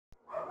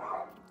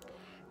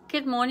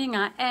Good morning,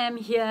 I am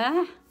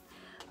here,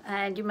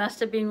 and you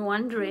must have been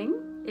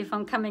wondering if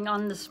I'm coming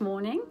on this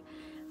morning.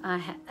 I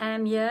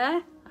am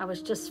here. I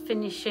was just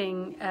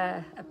finishing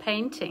a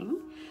painting,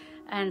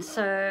 and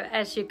so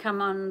as you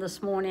come on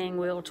this morning,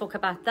 we'll talk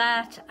about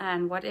that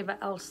and whatever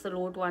else the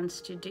Lord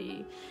wants to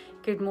do.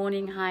 Good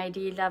morning,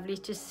 Heidi. Lovely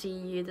to see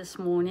you this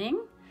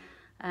morning.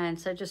 And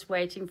so just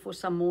waiting for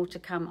some more to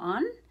come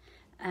on.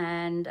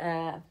 And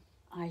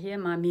I hear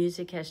my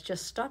music has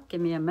just stopped.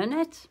 Give me a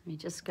minute. Let me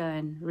just go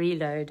and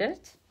reload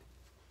it.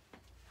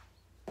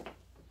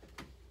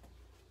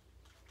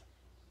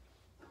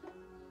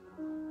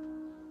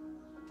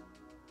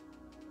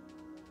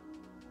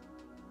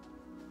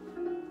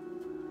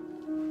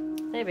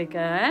 There we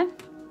go.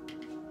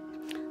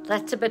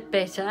 That's a bit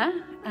better.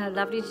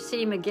 Lovely to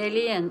see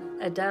Migueli and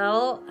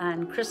Adele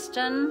and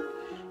Kristen,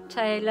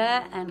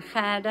 Taylor and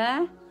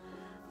Khada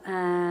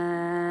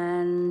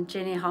and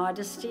Jenny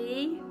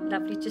Hardesty.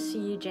 Lovely to see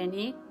you,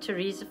 Jenny.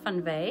 Teresa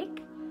van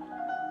Wyk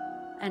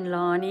and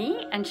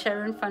Lani and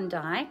Sharon van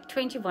Dyke.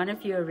 21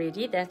 of you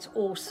already. That's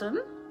awesome.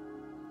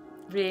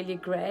 Really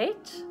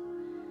great.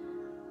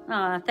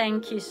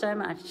 Thank you so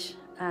much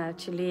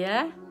to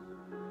Leah,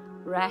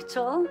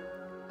 Rattle,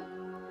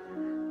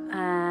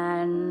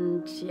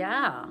 and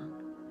yeah,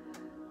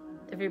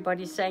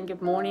 everybody's saying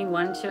good morning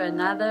one to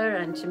another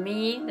and to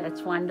me.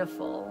 That's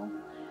wonderful.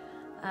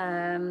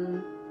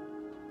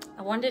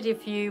 I wondered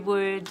if you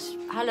would,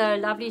 hello,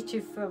 lovely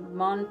to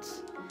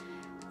Vermont,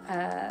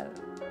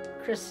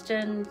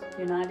 Kristen,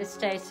 United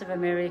States of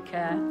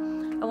America.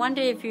 I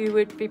wonder if you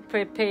would be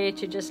prepared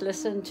to just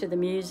listen to the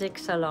music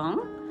so long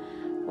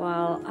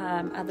while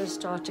others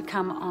start to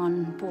come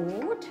on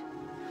board.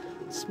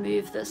 Let's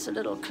move this a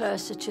little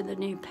closer to the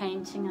new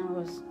painting I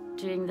was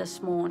doing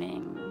this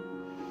morning.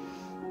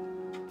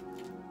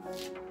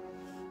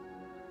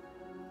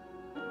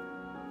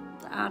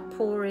 The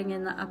outpouring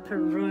in the upper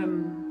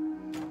room.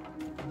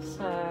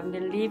 So I'm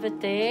going to leave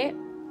it there.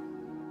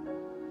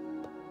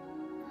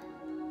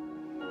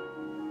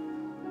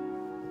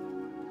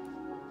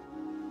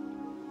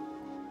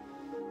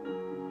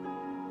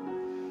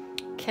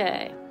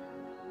 Okay.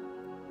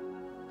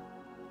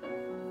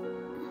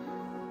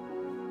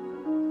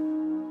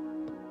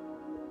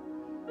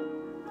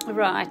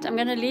 Right, I'm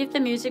going to leave the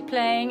music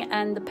playing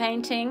and the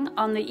painting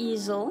on the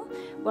easel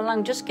while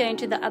I'm just going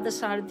to the other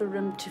side of the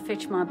room to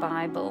fetch my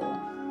Bible.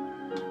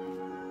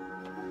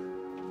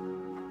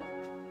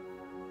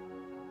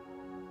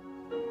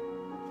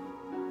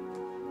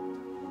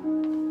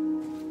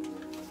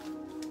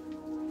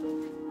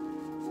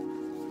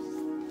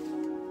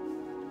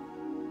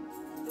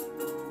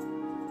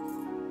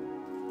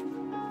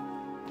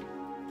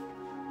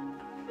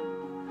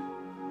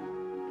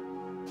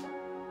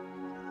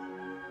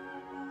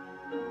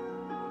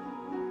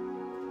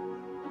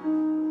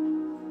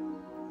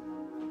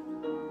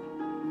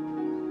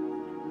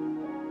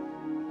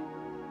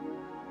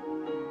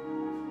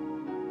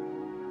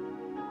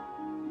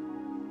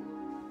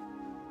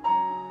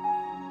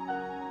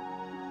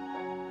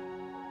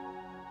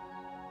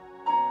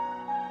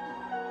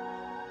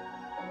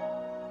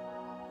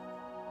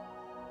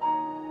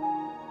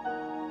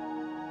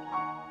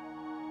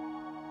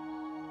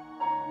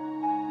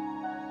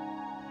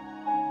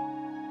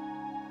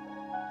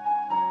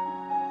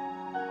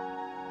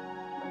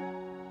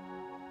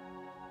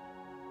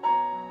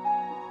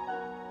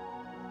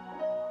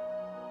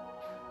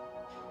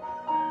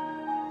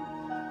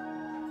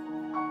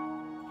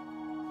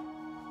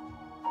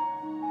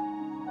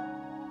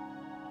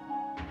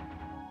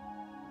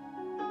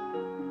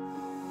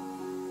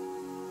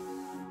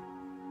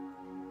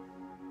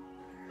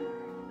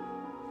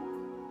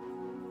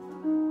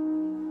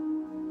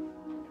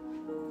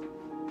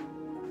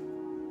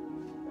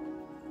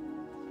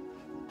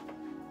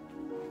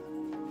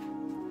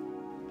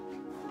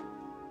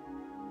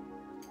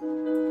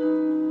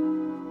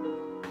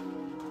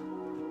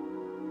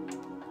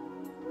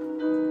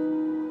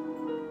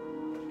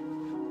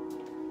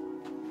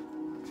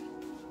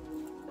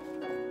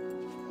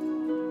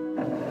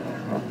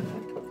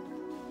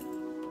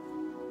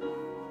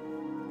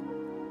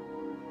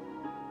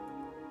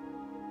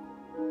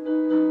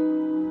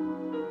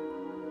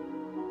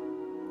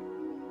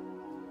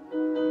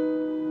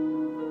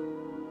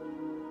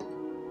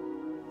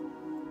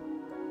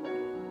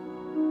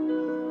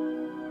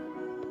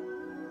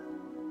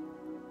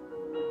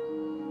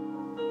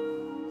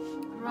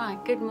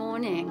 Good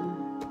morning.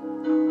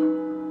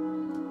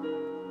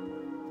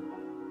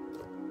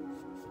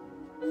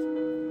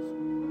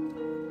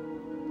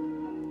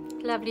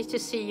 Lovely to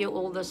see you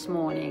all this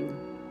morning.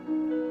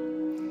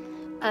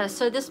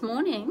 So this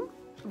morning,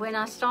 when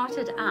I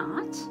started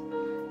out,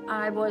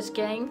 I was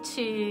going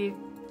to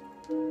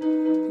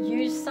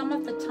use some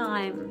of the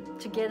time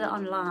together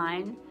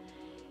online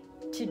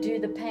to do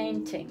the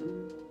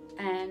painting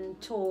and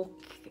talk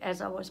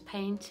as I was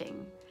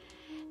painting.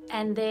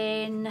 And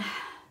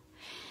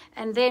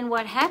then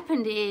what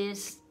happened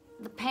is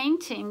the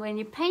painting, when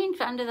you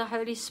paint under the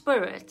Holy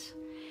Spirit,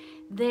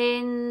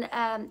 then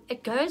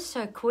it goes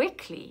so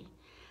quickly.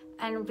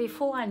 And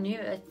before I knew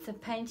it, the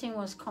painting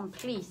was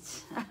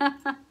complete.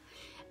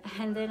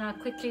 And then I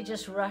quickly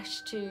just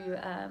rushed to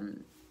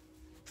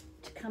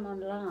come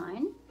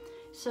online.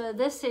 So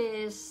this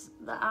is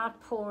the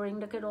outpouring.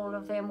 Look at all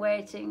of them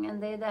waiting.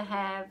 And there they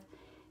have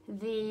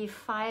the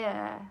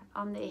fire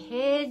on their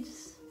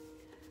heads.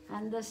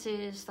 And this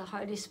is the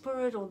Holy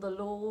Spirit or the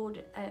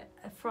Lord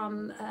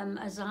from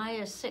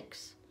Isaiah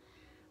 6.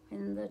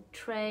 In the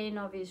train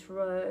of his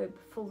robe,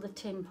 fill the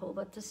temple.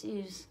 But this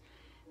is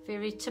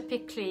very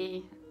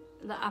typically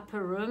the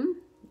upper room.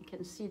 You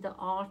can see the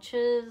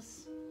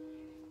arches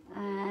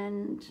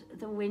and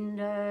the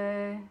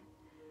window.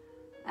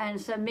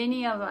 And so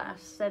many of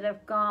us that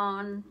have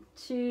gone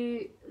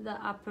to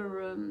the upper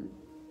room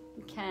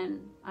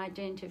can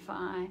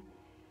identify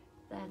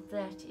that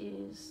that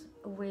is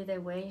where they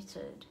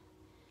waited,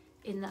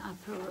 in the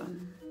upper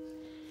room.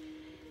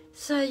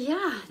 So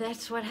yeah,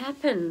 that's what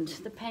happened.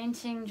 The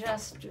painting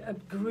just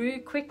grew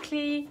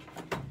quickly,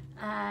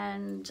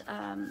 and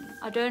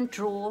I don't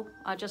draw,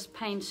 I just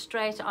paint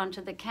straight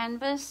onto the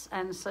canvas,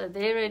 and so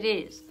there it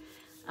is,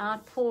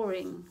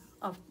 outpouring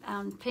of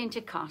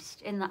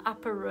Pentecost in the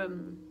upper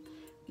room.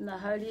 And the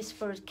Holy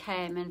Spirit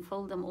came and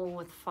filled them all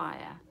with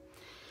fire.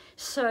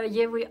 So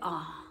here we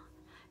are.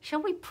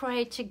 Shall we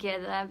pray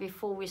together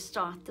before we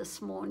start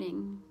this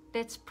morning?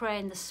 Let's pray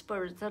in the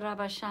Spirit.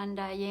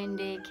 Rabashanda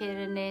yende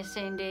kerene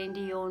sende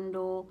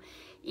ndiondo.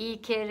 I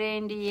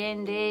kerendi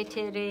yende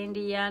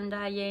terendi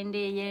yanda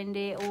yende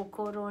yende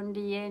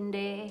okorondi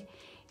yende.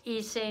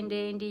 I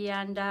sende ndi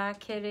yanda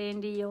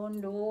kerendi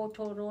yondo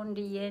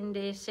torondi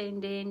yende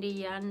sende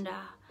ndi yanda.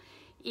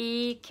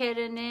 I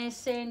kerene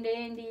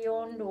sende ndi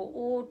yondo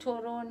o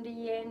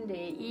torondi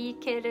yende. I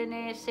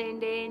kerene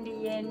sende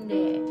ndi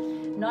yende.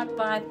 Not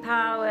by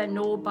power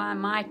nor by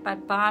might,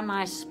 but by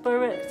my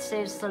Spirit,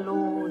 says the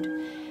Lord.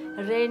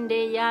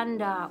 Rende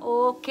yanda,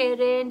 o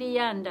kerendi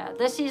yanda.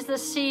 This is the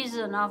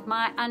season of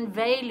my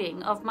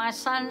unveiling of my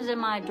sons and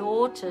my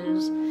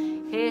daughters.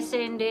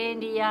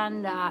 Hesendendi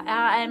yanda.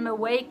 I am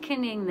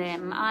awakening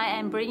them. I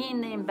am bringing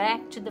them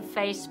back to the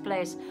face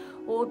place.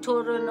 There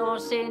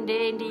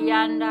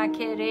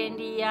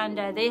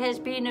has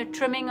been a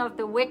trimming of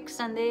the wicks,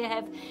 and there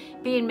have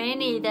been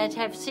many that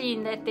have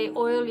seen that the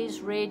oil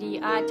is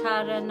ready.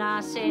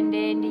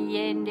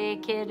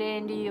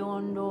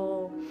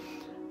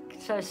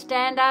 So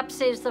stand up,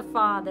 says the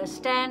Father.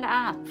 Stand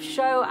up,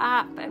 show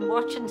up, and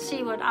watch and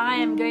see what I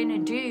am going to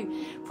do.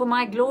 For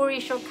my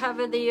glory shall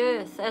cover the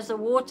earth as the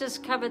waters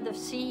cover the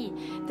sea.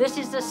 This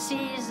is the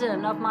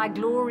season of my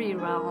glory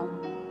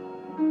realm.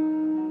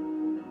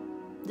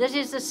 This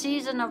is the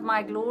season of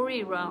my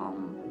glory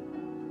realm.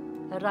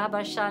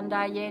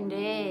 Rabashanda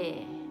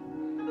yende.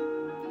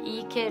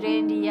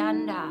 Ikerendi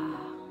yanda.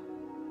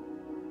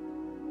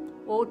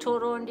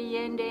 Otorondi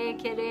yende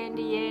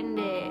kerendi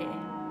yende.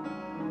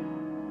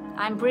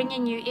 I'm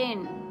bringing you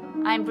in.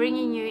 I'm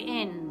bringing you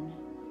in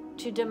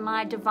to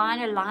my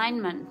divine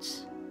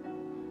alignment.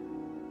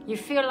 You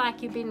feel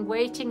like you've been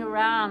waiting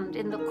around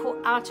in the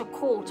outer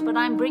court, but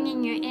I'm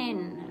bringing you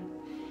in.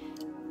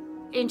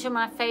 Into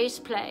my face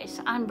place.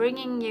 I'm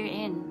bringing you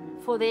in,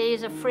 for there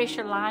is a fresh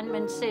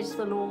alignment, says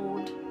the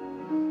Lord.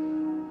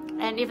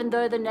 And even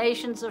though the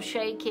nations are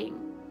shaking,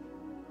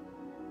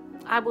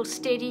 I will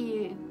steady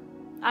you.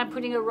 I'm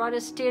putting a rod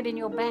of steel in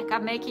your back.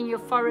 I'm making your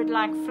forehead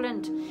like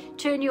flint.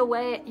 Turn your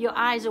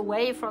eyes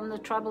away from the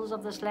troubles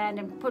of this land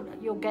and put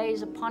your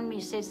gaze upon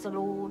me, says the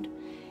Lord.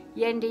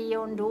 Yende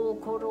yondo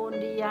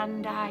korondi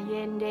yanda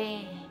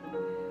yende.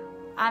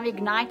 I'm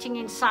igniting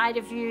inside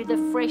of you the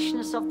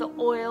freshness of the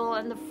oil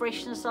and the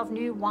freshness of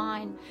new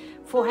wine.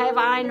 For have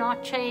I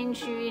not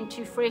changed you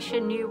into fresh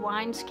and new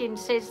wineskin,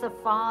 says the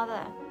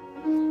Father?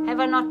 Have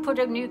I not put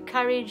a new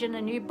courage and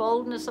a new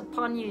boldness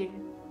upon you?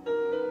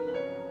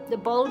 The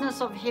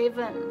boldness of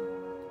heaven.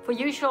 For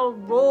you shall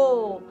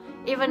roar,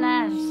 even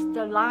as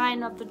the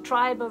lion of the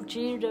tribe of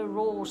Judah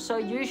roars, so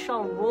you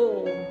shall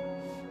roar.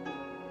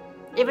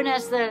 Even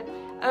as the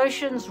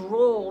oceans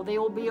roar, there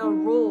will be a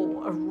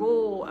roar, a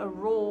roar, a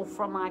roar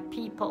from my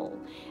people.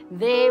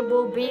 There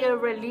will be a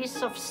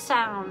release of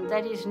sound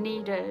that is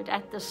needed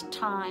at this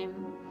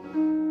time.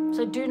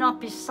 So do not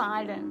be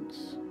silent.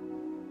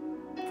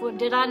 For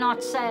did I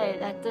not say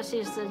that this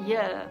is the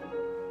year?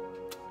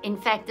 In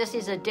fact, this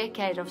is a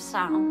decade of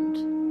sound.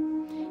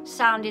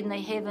 Sound in the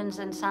heavens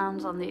and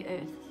sounds on the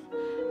earth.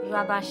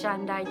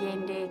 Rabashanda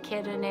yende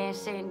kerene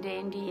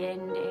sendendi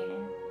yende.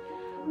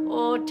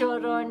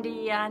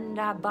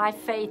 By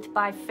faith,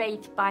 by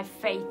faith, by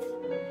faith,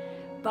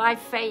 by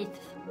faith.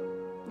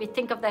 We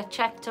think of that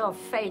chapter of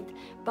faith.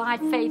 By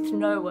faith,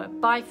 Noah.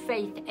 By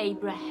faith,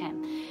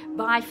 Abraham.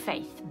 By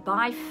faith,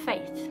 by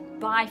faith,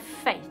 by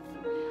faith.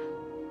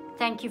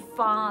 Thank you,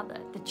 Father,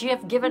 that you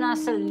have given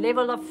us a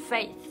level of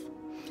faith,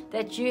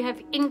 that you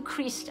have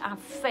increased our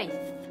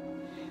faith.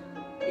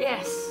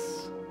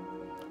 Yes,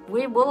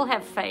 we will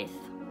have faith.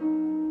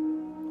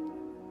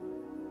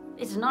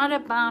 It's not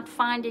about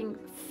finding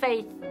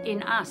faith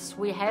in us.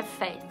 We have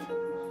faith.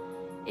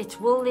 It's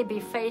will there be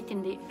faith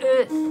in the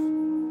earth?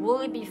 Will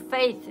there be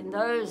faith in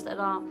those that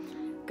are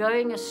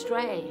going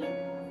astray?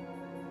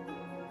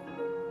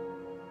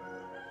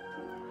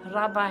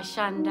 Rabba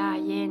Shanda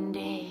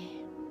Yende.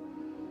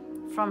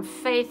 From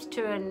faith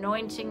to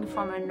anointing,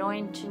 from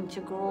anointing to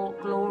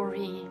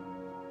glory.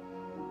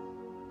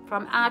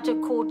 From outer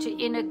court to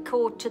inner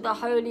court to the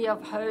Holy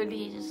of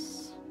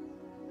Holies.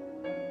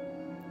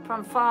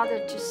 From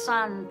Father to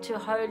Son to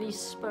Holy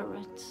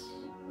Spirit.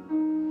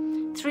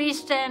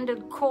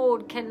 Three-stranded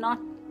cord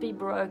cannot be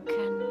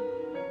broken.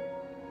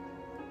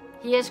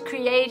 He has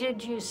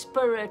created you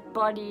spirit,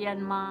 body,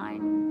 and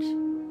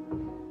mind.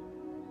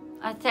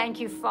 I thank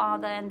you,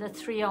 Father, and the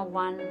three are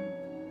one.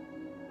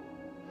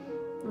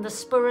 And the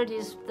Spirit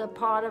is the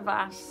part of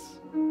us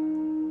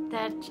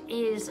that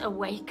is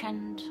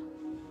awakened.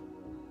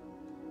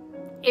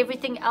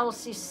 Everything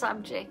else is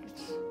subject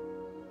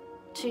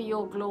to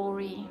your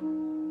glory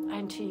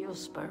and to your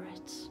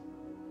Spirit.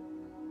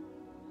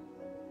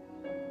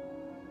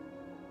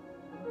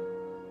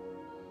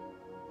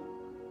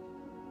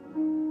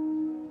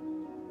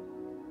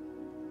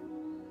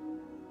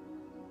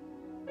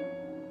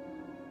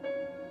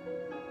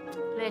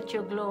 Let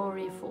your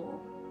glory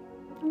fall.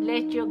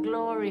 Let your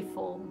glory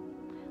fall.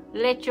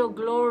 Let your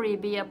glory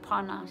be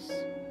upon us.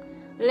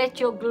 Let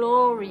your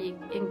glory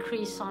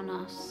increase on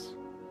us.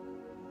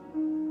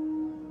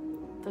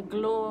 The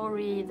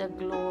glory,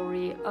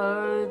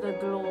 oh the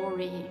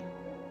glory.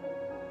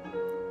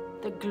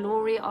 The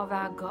glory of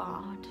our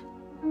God.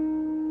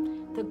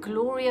 The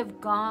glory of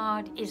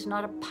God is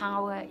not a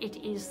power, it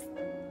is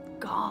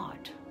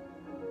God.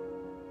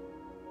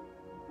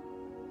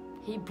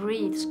 He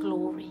breathes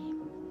glory.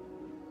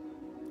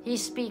 He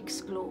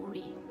speaks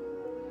glory.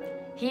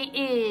 He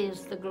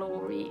is the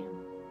glory.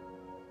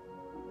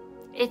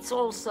 It's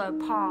also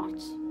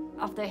part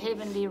of the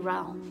heavenly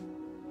realm.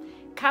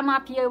 Come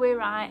up here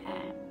where I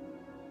am,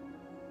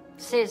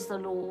 says the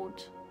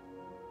Lord.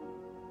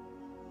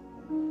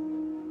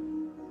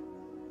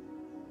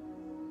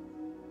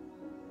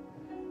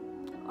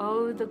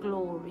 Oh, the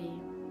glory.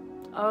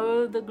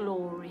 Oh, the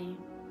glory.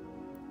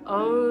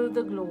 Oh,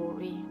 the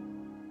glory.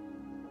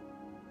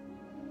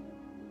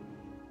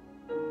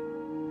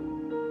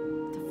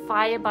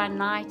 Fire by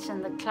night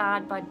and the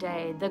cloud by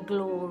day, the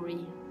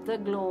glory, the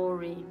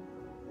glory.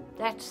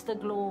 That's the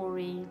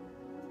glory.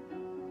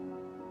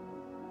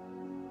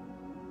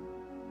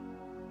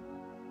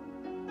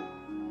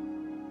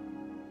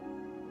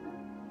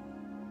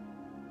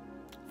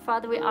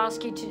 Father, we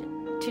ask you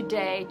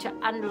today to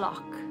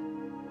unlock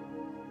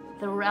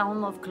the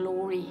realm of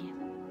glory,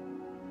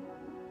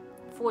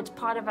 for it's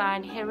part of our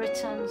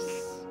inheritance,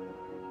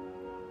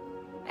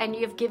 and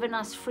you've given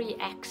us free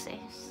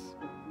access.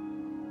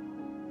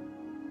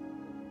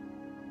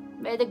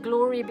 May the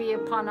glory be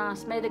upon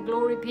us. May the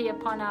glory be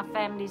upon our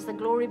families. The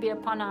glory be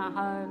upon our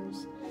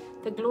homes.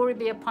 The glory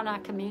be upon our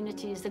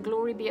communities. The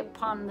glory be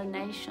upon the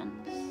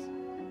nations.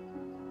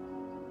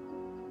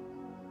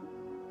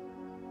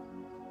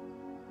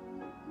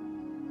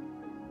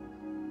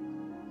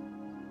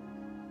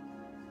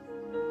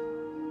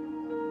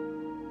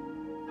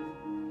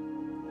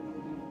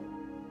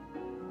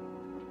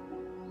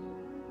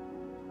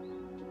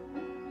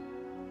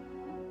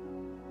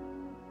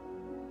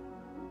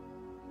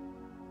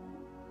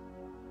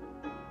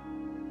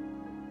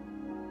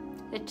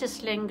 Let's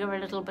just linger a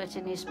little bit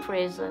in His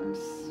presence.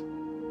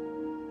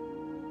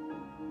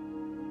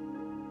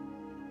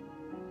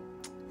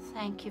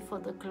 Thank you for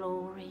the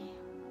glory.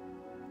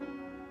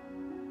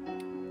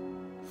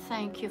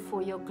 Thank you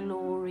for your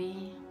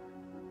glory.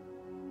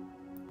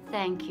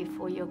 Thank you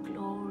for your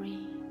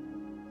glory.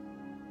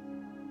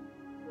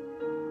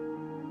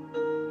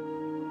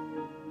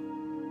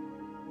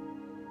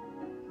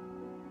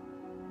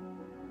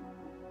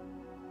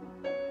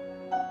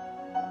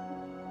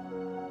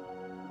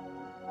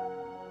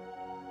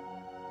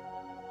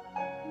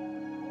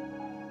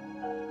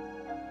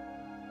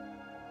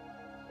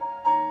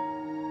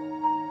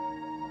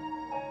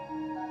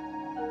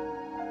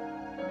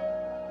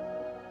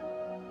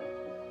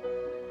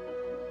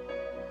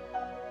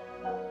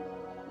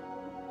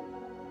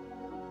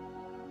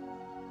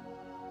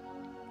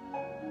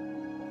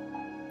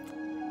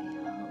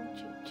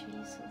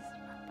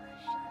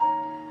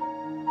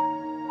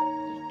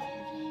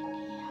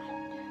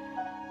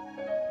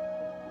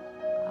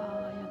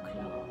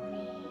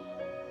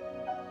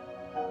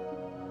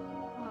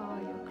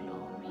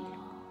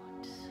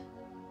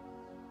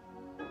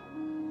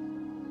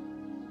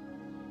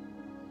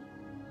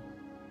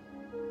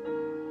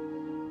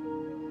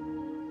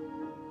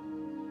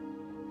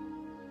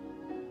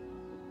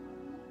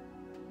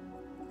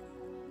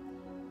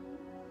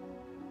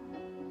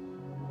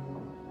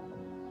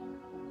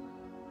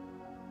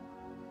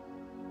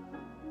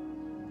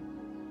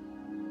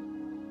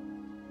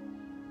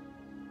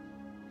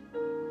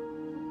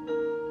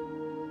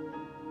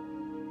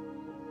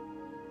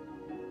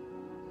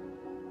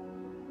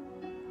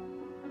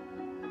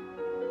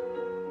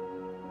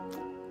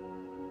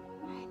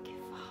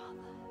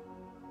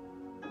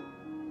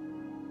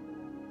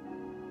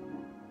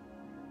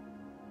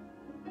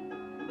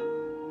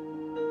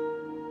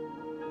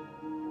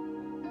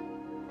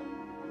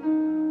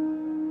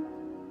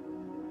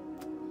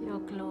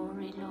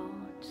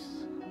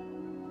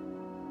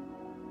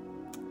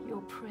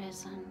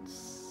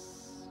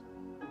 presence.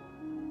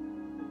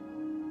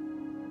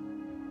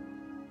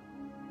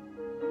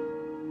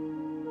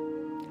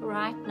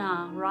 Right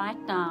now, right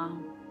now,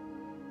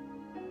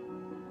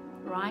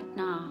 right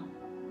now,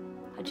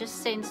 I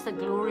just sense the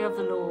glory of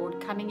the Lord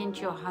coming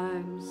into your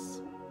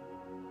homes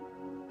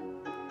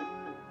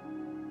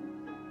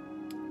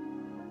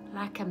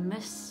like a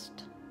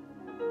mist,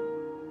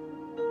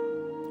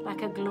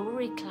 like a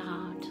glory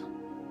cloud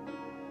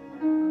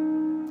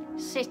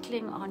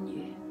settling on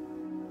you.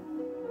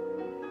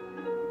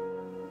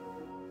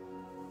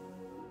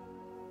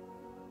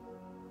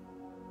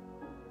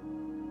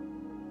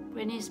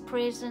 When His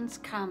presence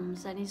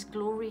comes and His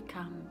glory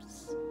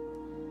comes,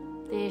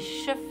 there's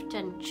shift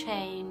and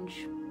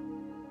change,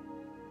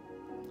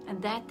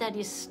 and that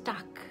is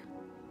stuck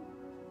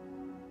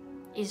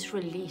is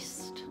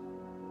released.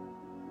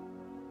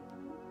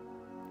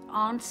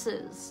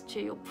 Answers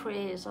to your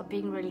prayers are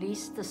being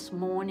released this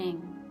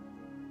morning.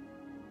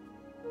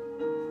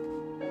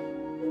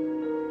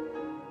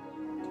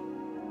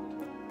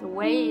 The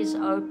way is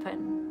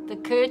open. The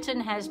curtain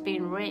has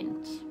been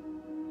rent.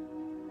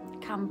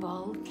 Come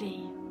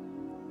boldly.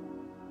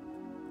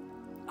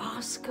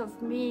 Ask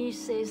of me,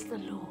 says the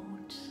Lord.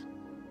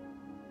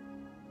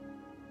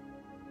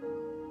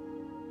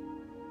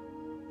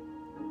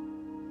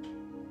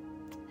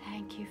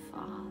 Thank you,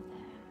 Father.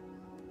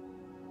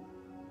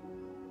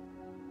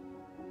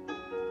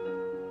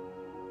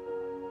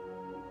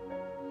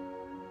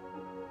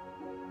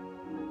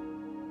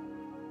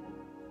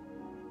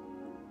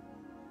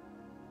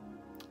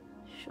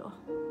 Sure.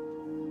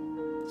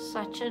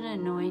 Such an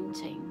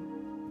anointing.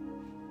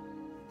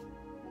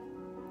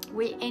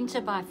 We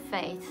enter by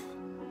faith.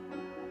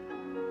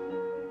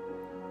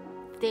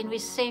 Then we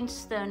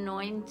sense the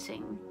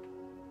anointing.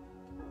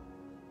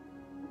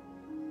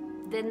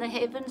 Then the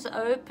heavens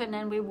open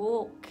and we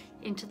walk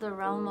into the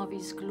realm of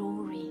His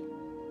glory.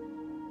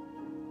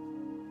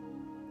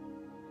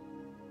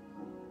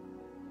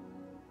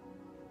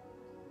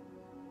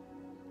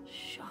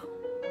 Sure.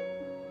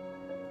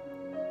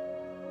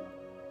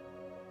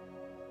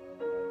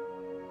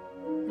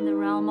 In the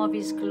realm of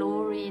His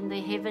glory, in the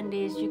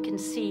heavenlies, you can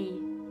see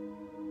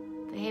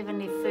the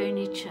heavenly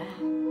furniture.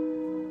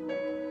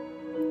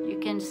 You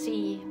can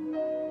see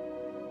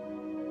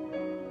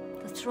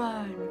the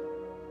throne.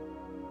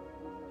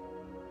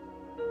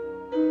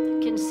 You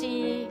can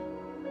see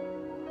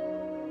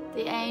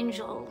the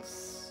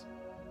angels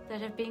that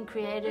have been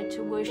created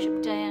to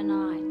worship day and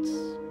night.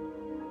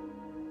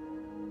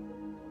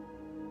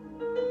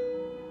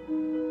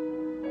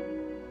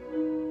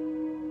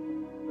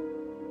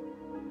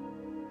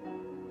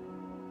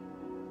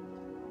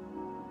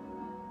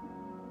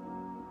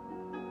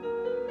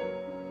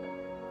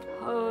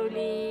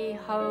 Holy,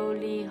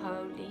 holy,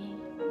 holy,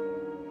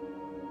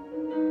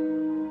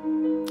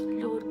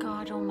 Lord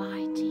God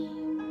Almighty.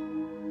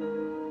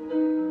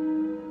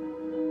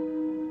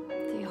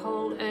 The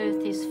whole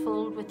earth is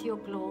filled with your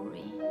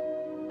glory.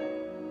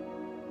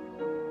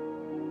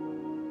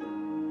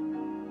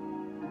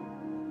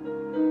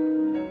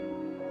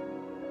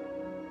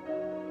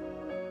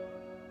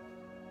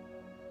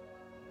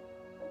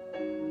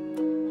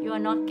 You are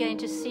not going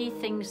to see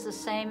things the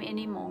same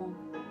anymore.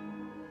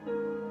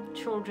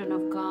 Children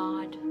of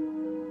God.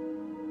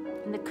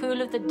 In the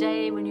cool of the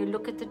day, when you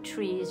look at the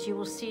trees, you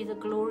will see the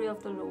glory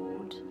of the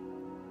Lord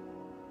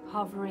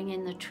hovering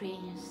in the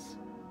trees.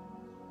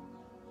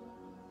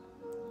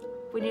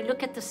 When you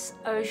look at this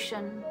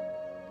ocean,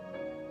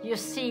 you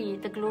see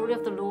the glory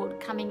of the Lord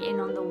coming in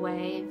on the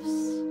waves.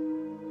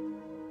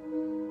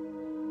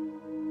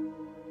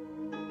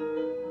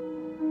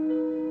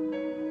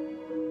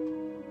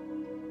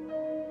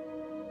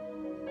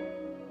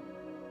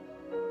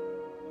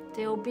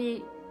 There will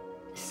be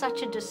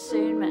such a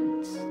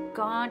discernment.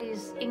 God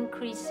is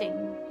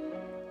increasing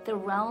the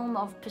realm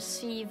of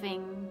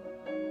perceiving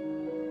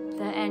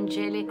the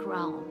angelic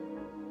realm,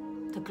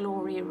 the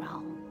glory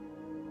realm.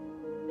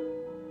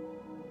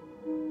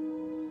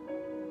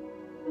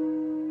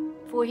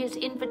 For His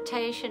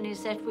invitation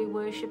is that we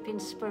worship in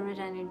spirit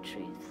and in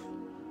truth.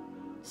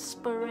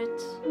 Spirit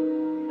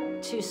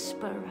to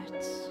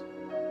spirit.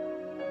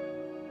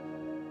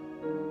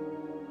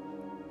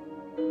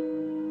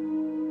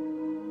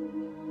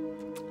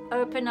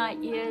 Open our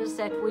ears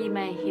that we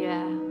may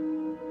hear.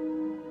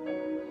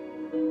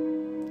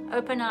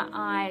 Open our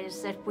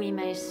eyes that we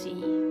may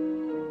see.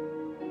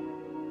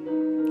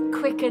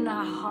 Quicken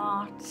our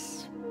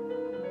hearts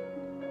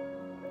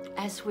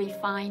as we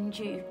find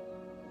you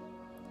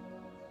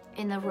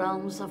in the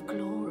realms of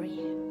glory.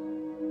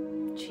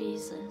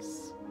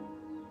 Jesus.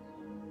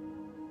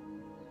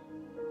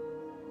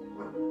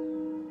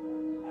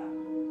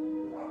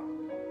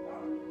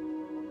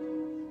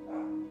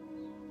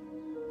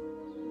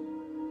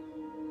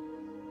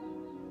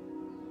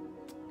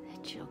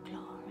 Let your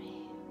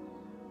glory.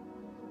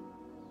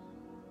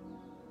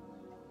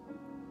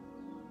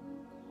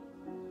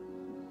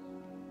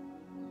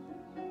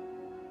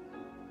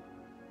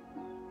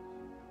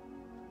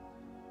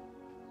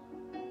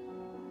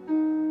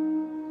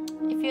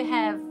 If you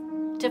have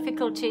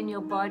difficulty in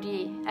your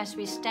body as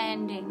we're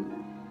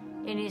standing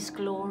in His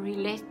glory,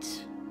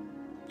 let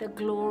the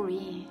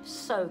glory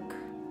soak,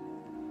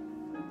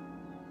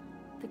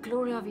 the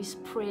glory of His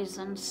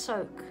presence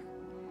soak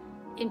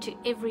into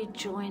every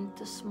joint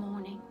this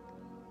morning.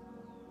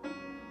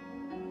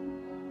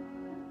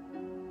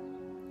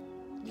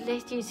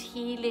 Let His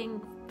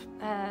healing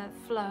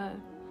flow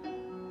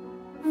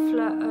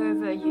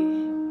over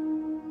you.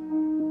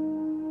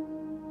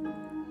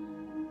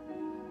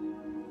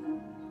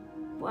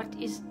 What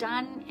is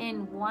done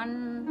in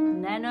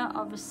 1 nano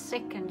of a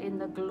second in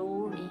the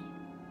glory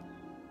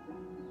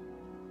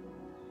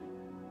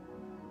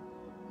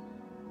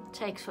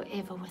takes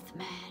forever with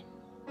man.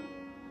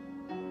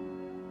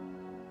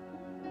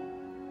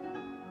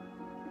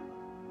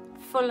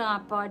 Fill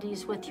our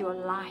bodies with your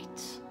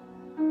light.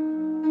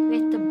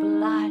 Let the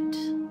blood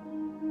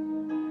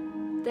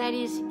that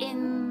is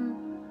in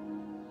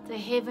the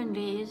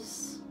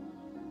heavenlies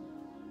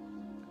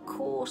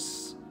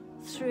course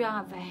through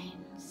our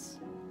veins,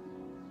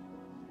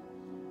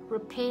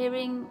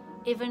 repairing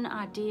even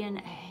our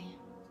DNA.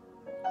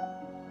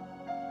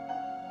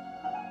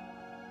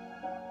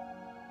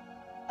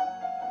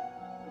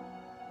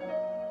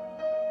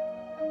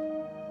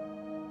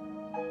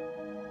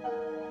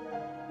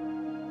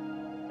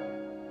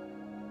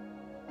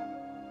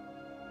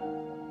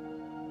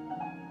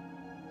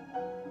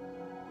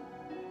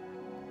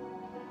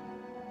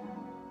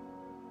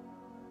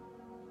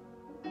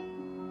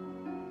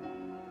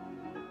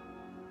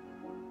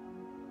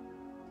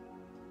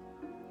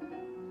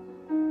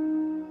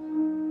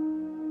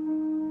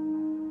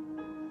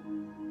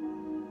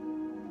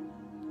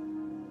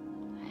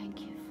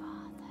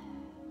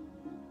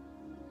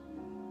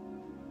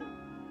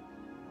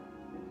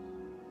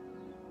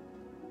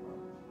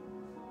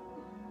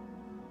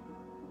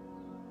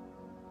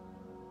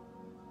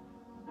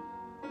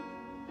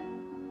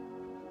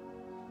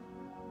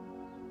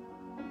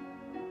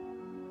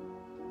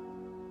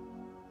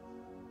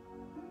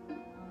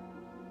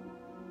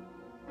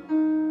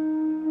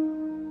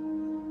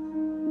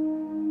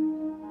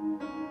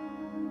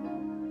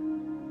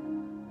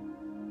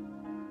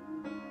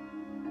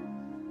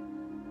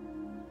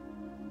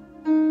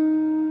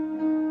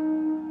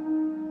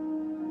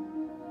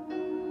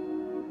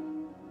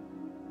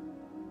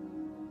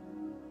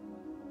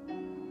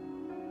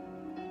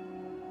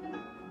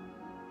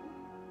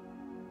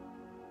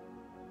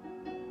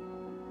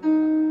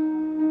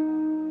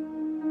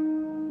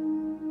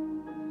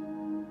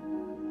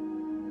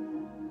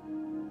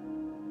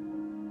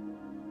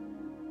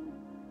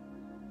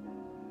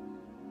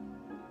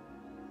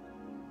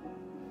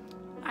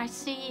 I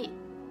see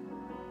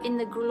in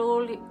the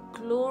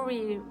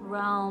glory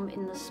realm,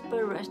 in the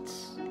spirit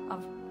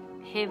of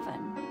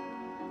heaven,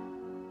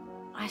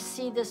 I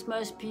see this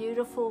most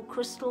beautiful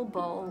crystal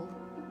bowl,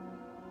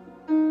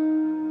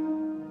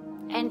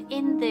 and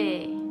in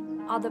there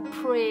are the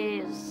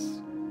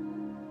prayers,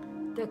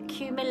 the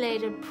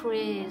accumulated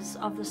prayers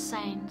of the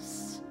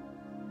saints.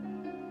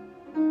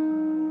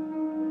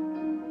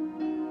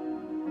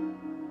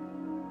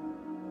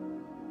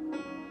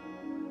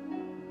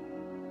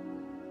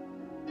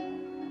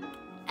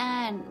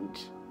 And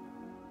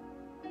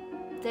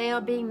they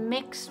are being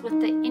mixed with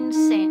the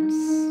incense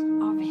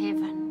of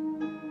heaven.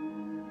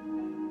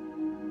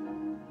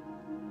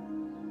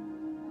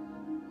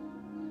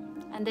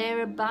 And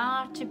they're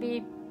about to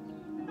be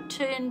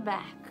turned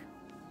back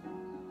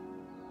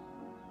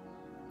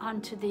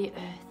onto the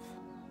earth.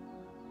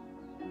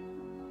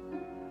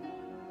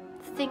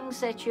 Things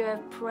that you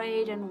have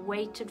prayed and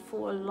waited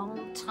for a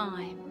long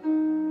time.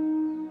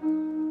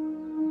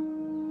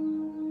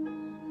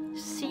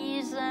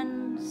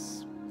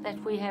 Seasons that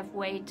we have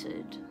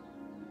waited.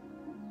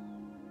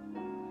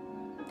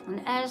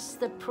 And as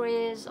the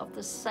prayers of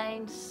the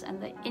saints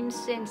and the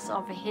incense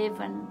of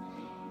heaven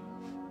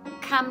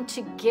come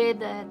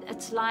together,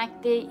 it's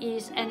like there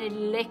is an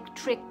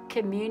electric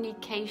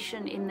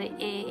communication in the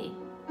air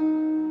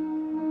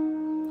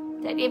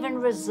that even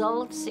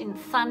results in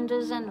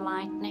thunders and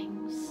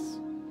lightnings.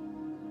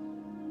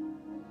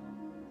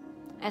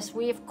 As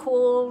we have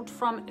called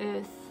from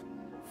earth,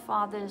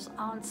 fathers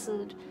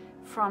answered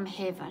from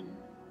heaven.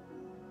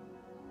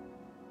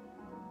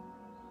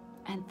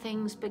 And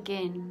things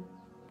begin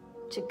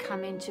to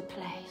come into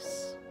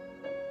place.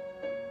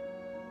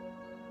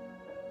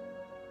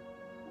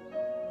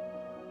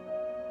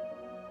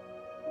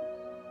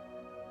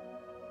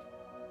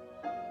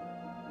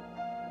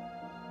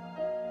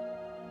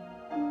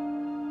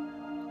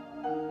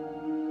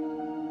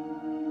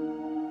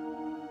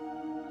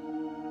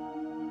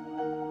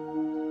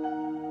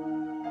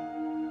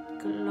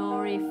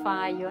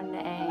 Glorify your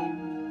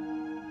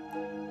name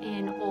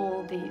in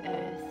all the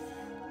earth.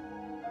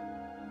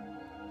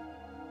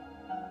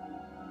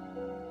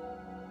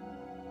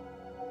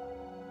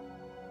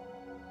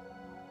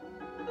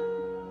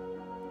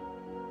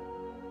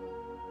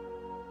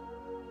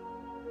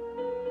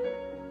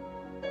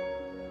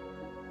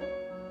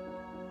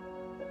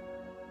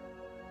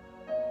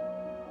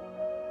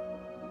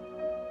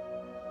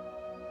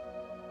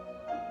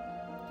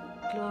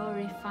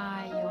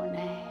 glorify your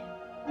name.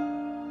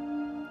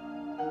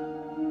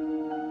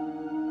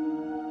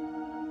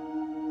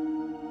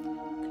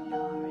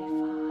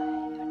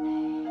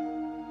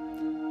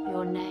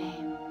 Your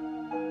name,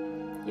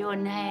 your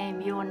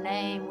name, your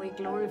name, we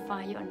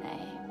glorify your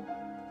name.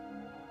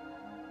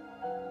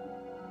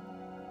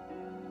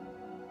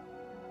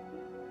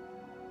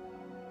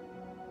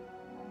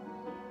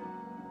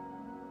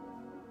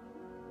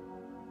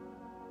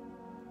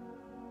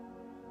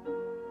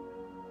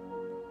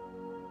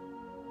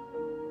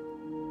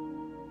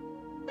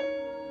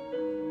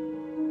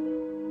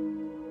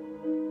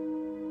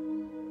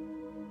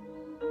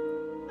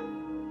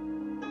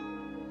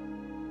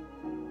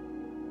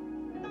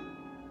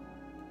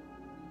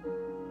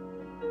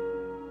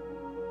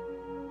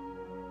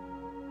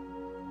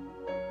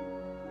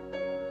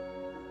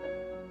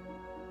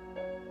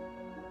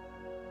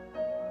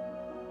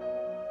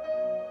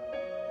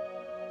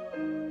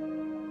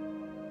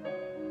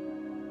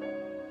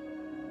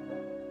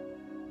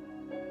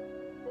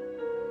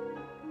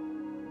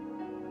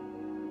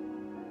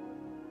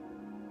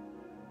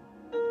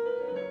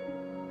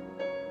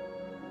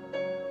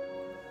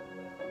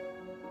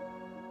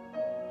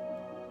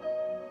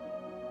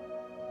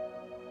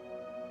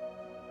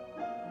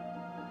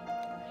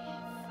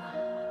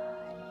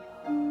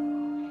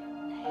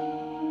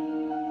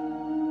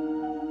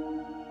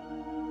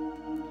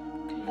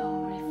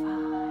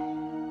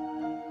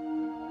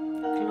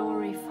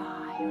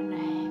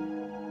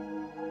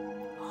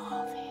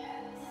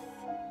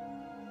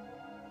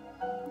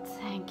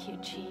 Thank you,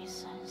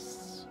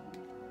 Jesus.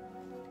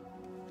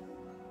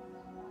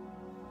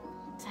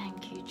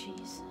 Thank you,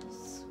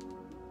 Jesus.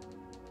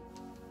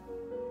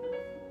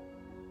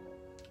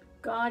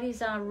 God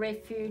is our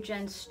refuge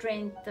and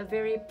strength, a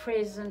very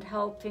present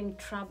help in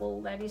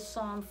trouble. That is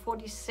Psalm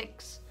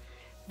 46,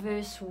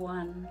 verse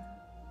 1.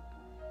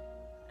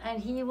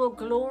 And he will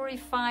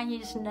glorify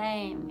his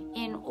name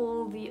in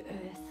all the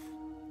earth.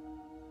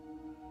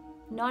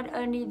 Not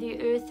only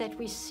the earth that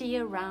we see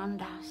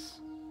around us,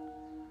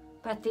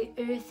 but the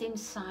earth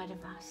inside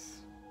of us.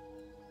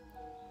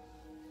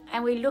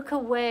 And we look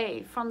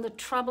away from the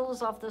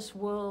troubles of this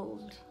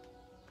world,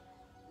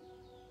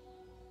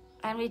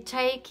 and we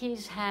take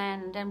his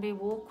hand and we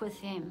walk with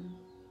him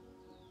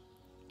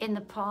in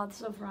the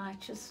paths of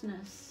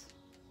righteousness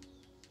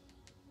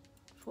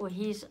for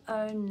his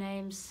own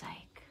name's sake.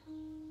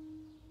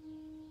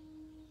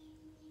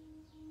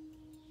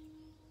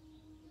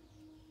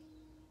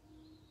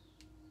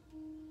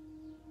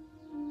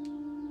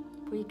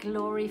 We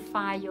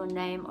glorify your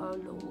name, O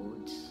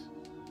Lord.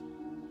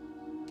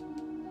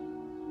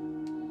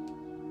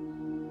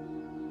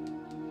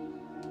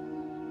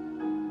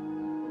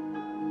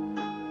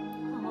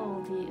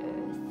 All the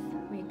earth,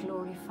 we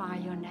glorify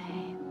your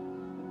name.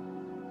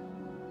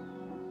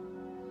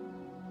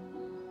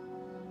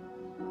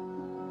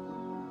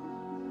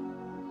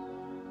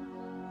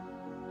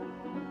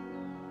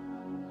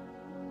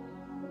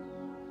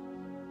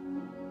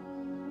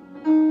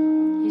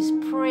 His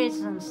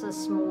presence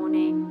this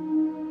morning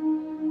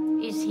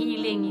is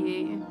healing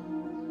you.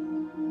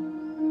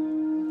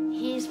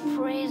 His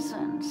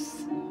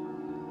presence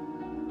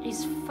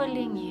is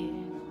filling you.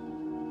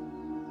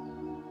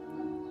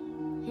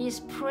 His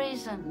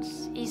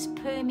presence is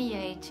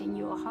permeating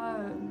your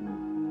home,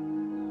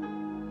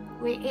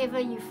 wherever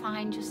you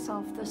find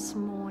yourself this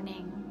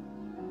morning.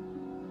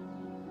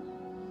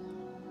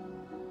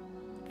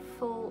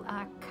 Fill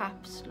our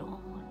cups,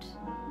 Lord.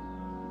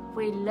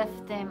 We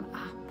lift them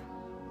up.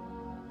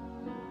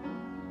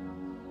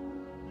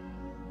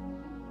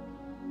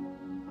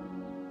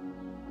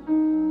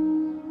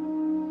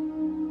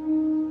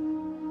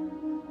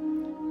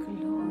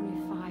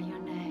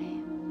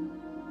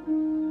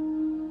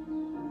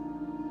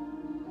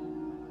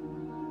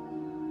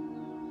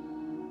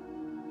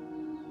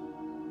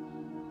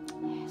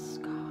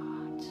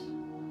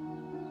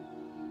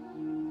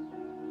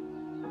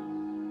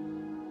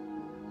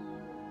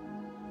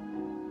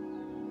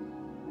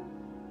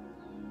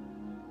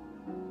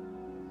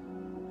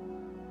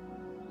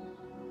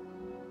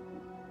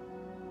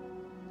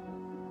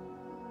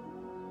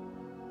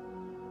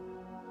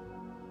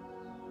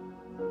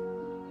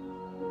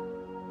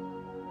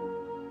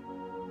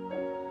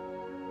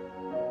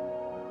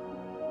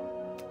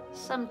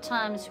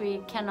 Sometimes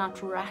we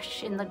cannot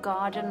rush in the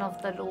garden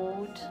of the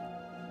Lord.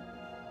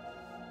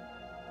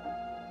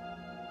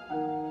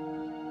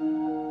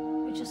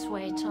 We just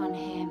wait on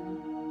him.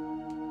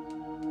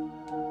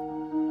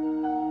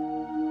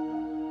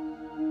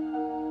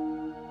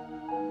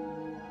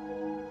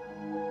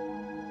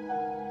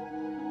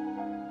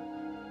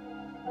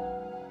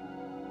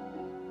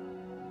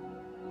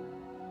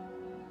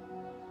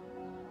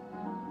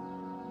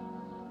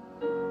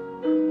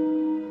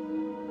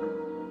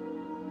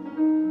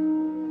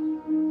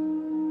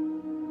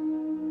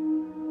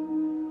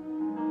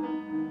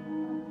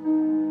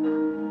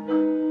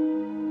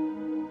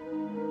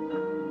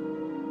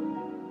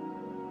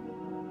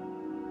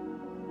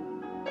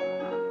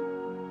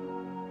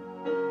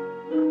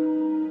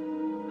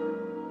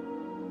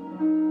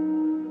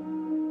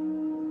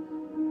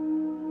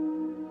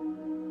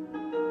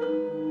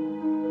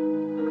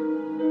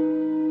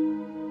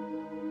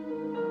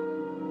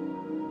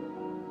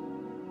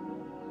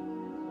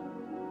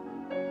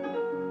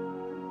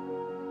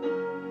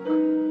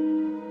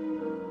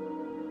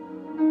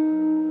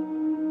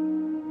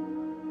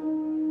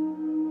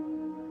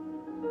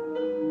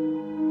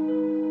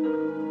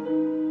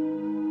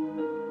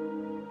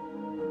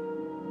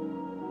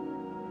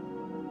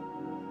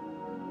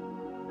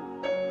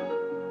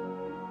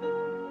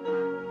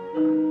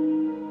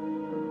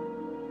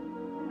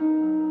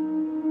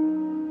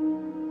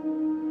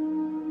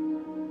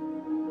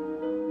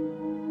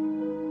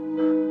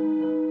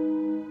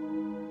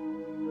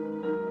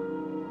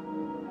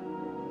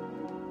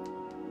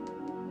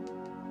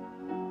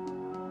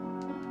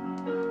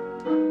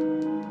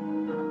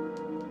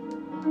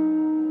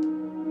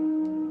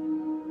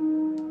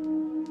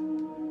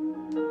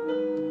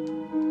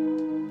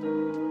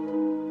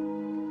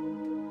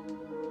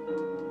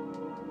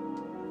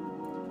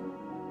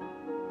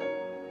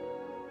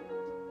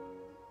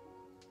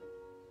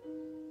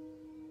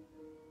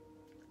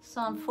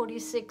 Psalm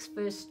 46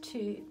 verse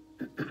 2.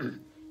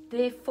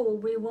 Therefore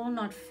we will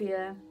not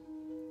fear,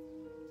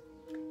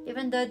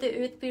 even though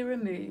the earth be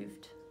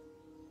removed,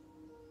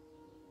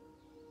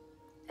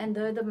 and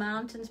though the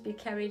mountains be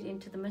carried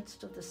into the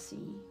midst of the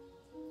sea,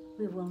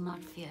 we will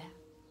not fear.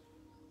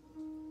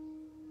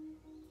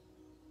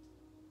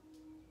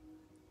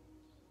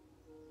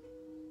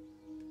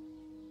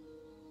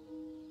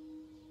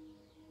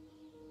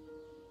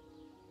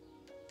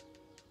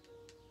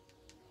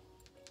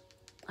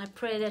 I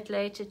pray that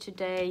later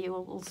today you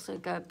will also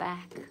go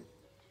back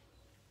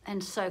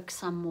and soak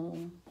some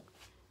more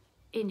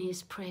in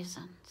His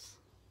presence.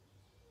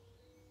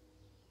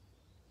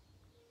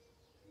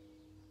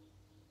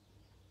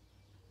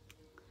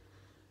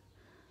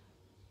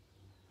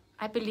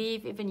 I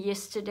believe even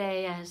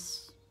yesterday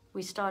as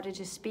we started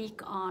to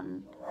speak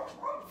on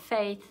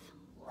faith,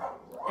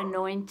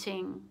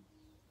 anointing,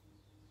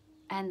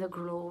 and the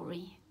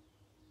glory,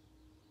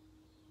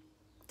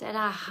 that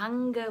our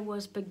hunger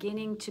was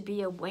beginning to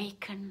be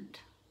awakened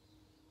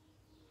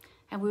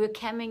and we were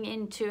coming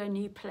into a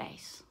new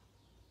place.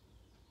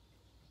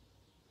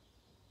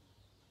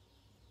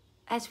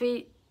 As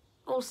we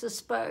also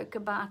spoke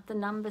about the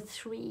number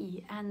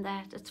 3 and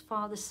that it's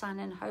Father, Son,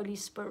 and Holy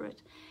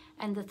Spirit,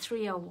 and the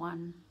 3 are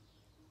one.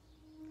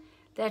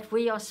 That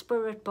we are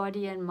spirit,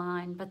 body, and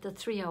mind, but the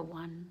 3 are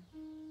one.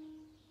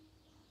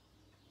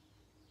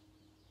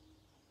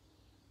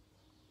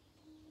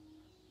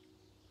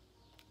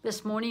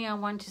 This morning I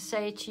want to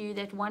say to you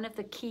that one of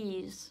the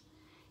keys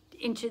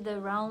into the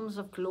realms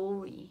of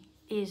glory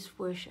is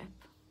worship.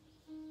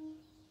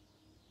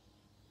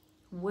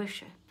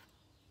 Worship.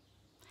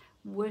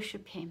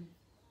 Worship Him.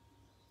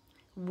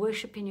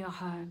 Worship in your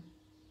home.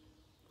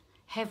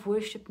 Have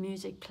worship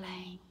music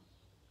playing.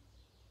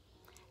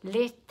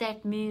 Let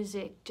that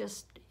music,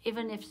 just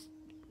even if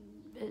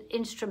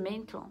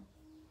instrumental,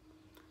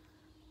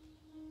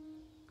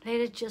 let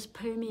it just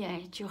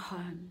permeate your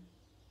home.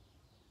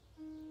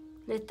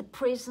 Let the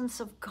presence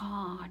of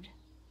God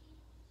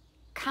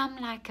come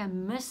like a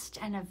mist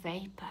and a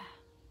vapor.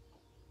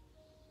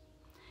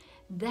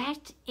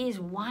 That is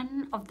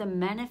one of the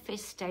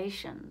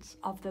manifestations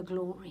of the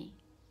glory,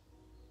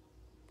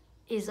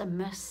 is a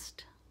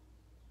mist.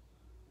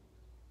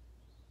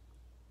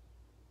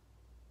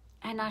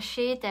 And I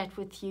shared that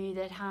with you,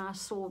 that how I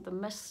saw the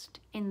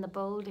mist in the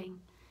building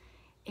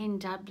in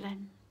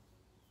Dublin.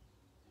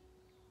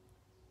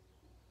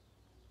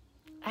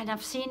 And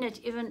I've seen it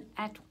even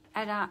at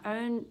our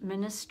own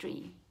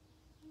ministry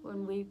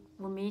when we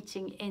were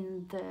meeting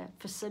in the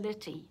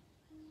facility.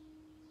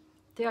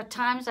 There are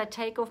times I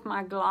take off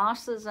my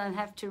glasses and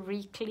have to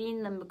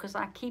re-clean them because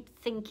I keep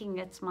thinking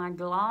it's my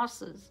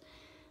glasses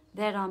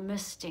that are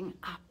misting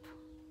up.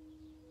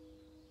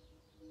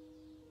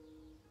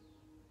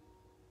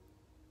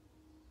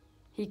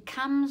 He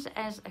comes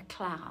as a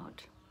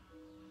cloud,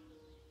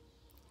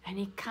 and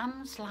He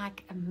comes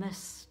like a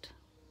mist.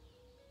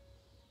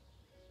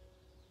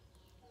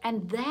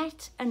 And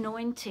that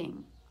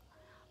anointing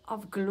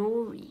of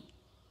glory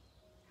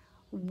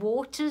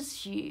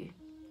waters you,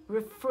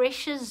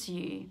 refreshes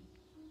you,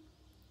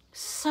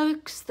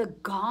 soaks the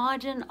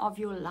garden of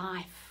your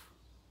life.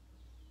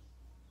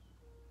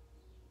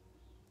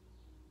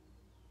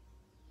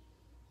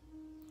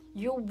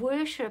 Your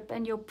worship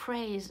and your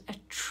praise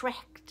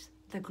attract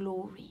the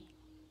glory.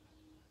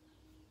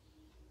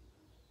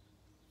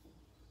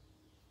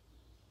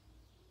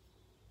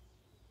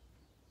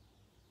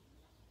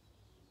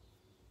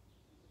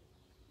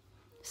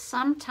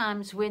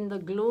 Sometimes when the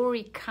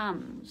glory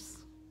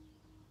comes,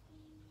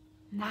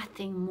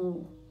 nothing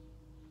more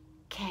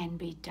can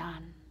be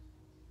done.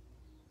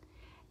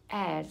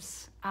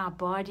 As our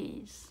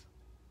bodies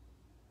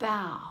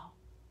bow,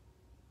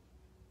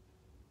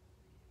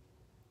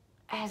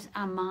 as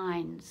our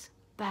minds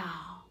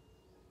bow,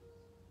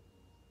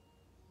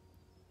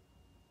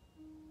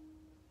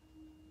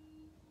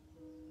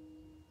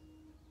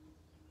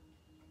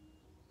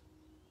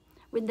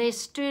 when they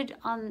stood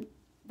on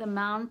the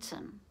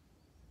mountain,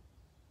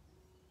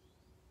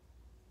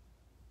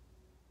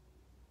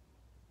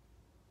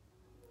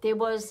 there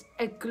was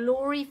a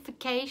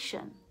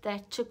glorification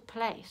that took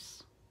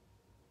place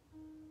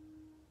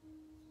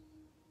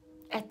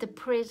at the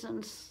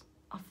presence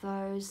of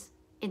those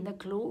in the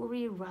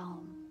glory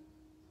realm.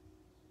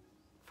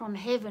 From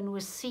heaven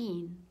was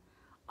seen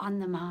on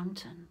the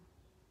mountain.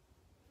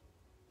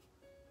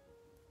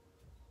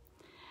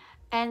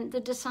 And the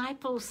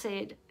disciples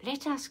said,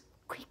 let us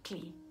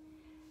quickly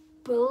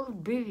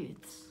build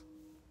booths.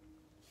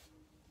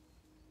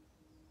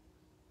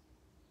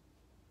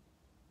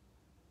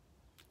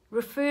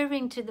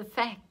 Referring to the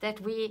fact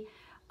that we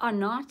are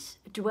not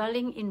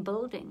dwelling in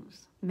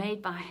buildings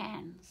made by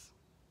hands,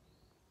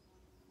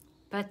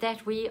 but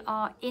that we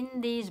are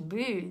in these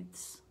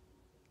booths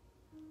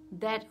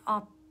that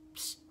are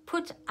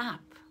put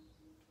up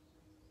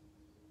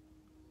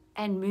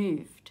and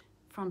moved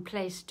from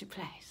place to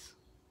place.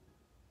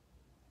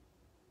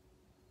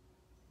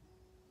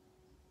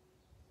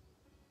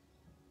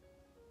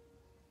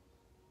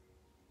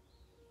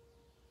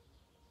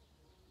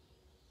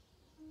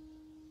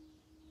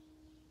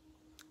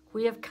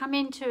 We have come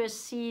into a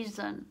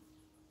season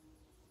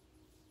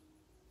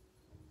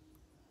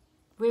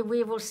where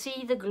we will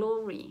see the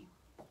glory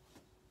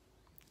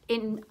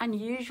in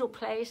unusual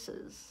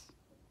places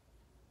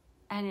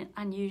and in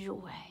unusual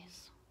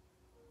ways.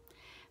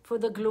 For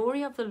the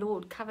glory of the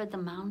Lord covered the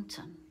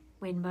mountain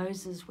when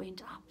Moses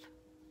went up.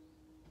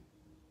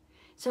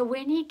 So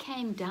when he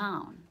came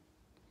down,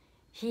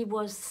 he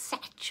was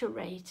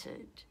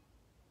saturated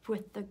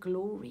with the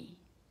glory.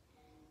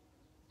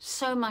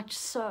 So much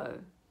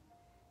so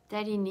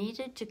that he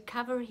needed to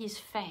cover his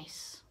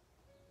face.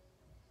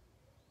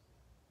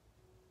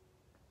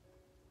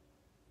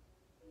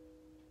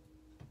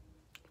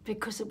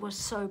 Because it was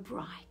so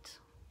bright.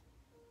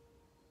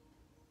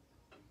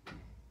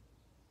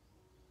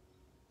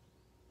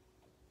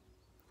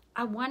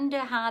 I wonder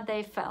how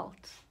they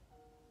felt,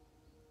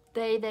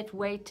 they that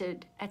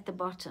waited at the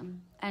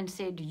bottom and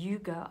said, "You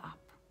go up."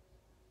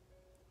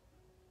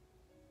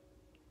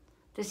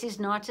 This is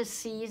not a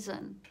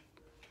season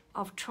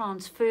of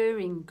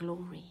transferring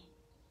glory.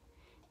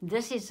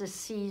 This is a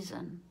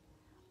season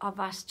of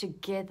us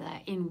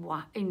together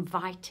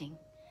inviting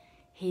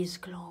his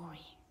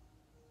glory.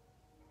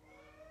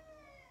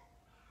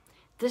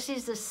 This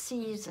is a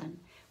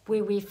season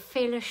where we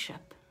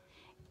fellowship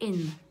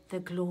in the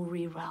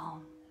glory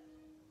realm.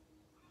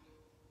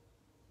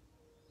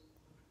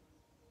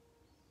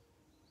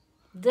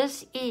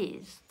 This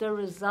is the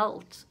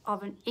result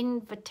of an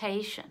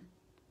invitation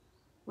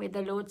where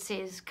the Lord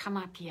says, "Come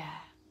up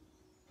here.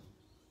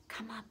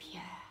 Come up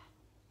here."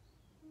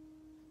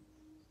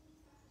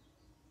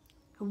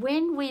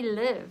 When we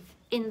live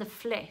in the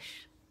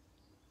flesh,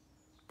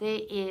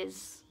 there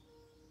is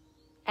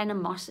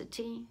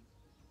animosity,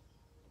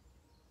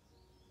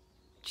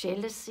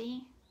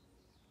 jealousy,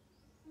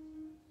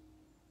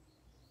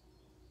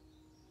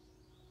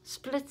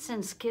 splits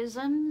and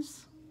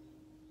schisms.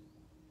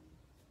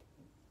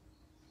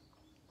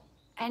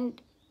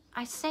 And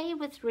I say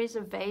with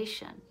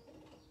reservation,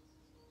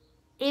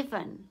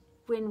 even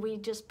when we're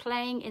just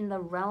playing in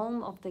the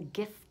realm of the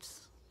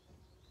gifts,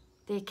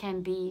 there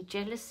can be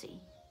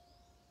jealousy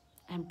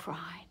and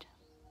pride.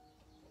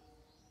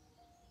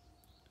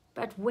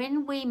 But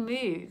when we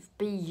move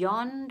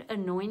beyond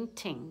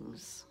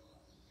anointings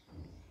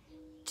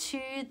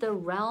to the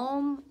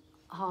realm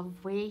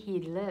of where he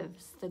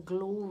lives, the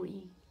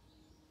glory,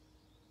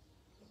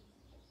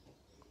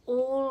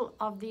 all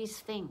of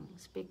these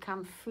things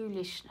become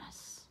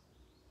foolishness.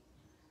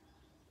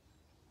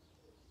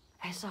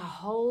 As our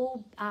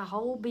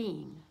whole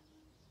being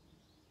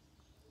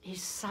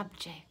is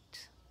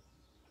subject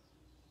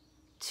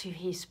to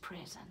his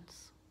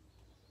presence.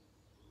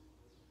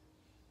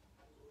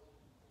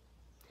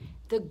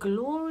 The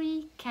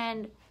glory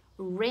can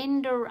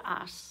render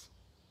us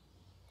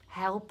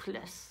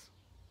helpless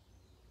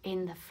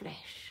in the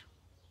flesh.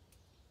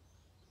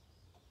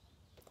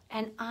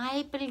 And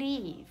I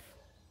believe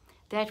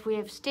that we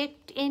have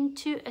stepped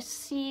into a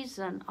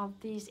season of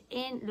these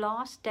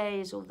last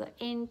days or the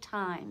end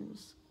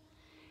times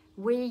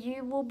where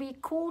you will be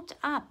caught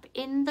up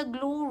in the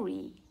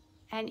glory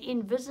and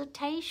in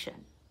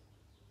visitation,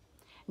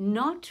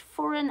 not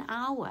for an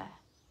hour,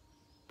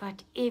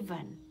 but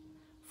even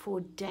for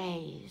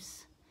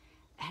days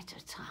at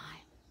a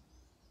time.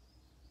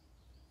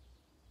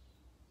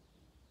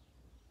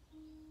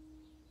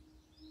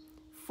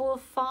 For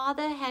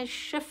Father has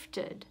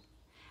shifted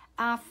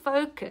our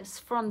focus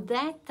from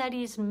that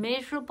is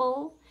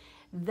measurable,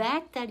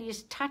 that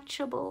is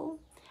touchable,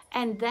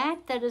 and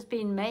that has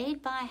been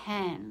made by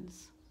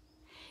hands,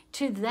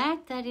 to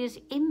that is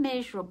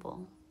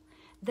immeasurable,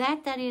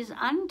 that is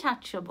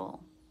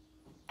untouchable,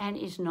 and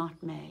is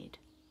not made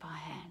by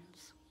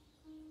hands.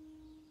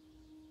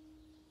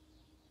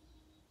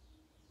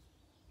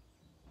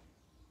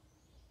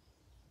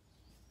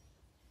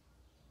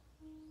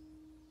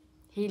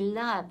 He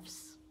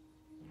loves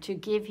to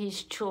give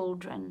his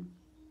children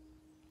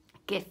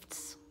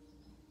gifts,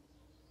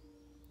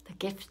 the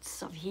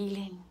gifts of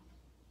healing.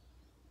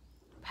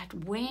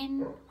 But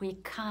when we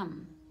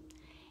come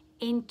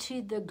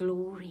into the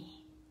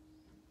glory,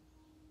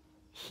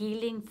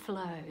 healing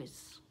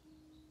flows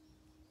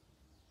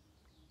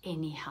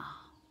anyhow.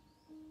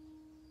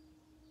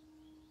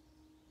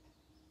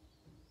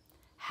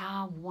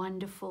 How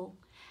wonderful,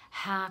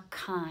 how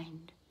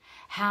kind,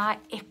 how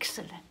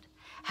excellent,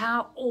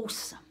 how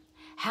awesome,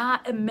 how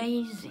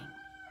amazing,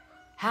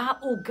 how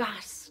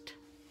august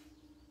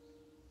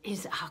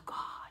is our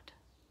God.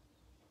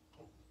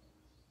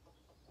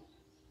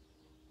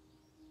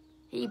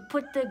 He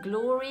put the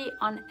glory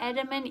on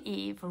Adam and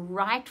Eve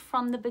right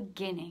from the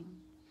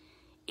beginning.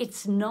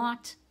 It's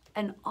not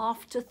an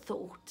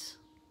afterthought.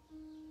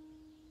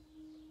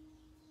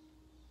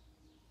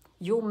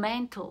 Your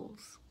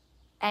mantles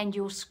and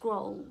your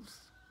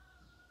scrolls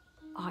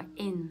are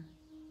in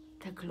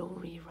the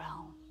glory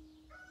realm.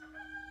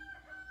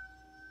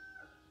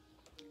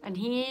 And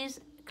he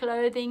is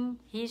clothing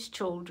his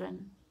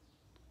children,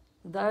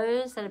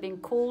 those that have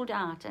been called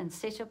out and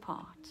set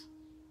apart,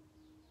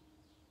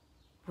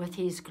 with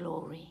his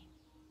glory.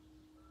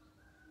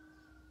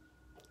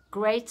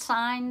 Great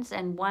signs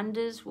and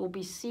wonders will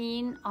be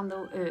seen on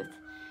the earth,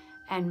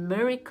 and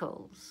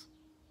miracles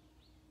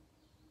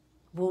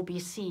will be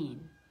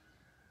seen.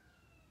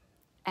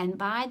 And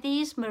by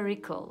these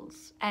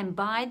miracles, and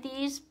by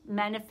these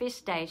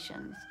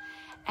manifestations,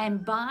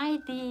 and by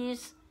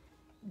these,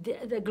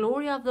 the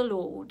glory of the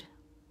Lord,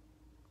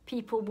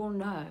 people will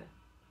know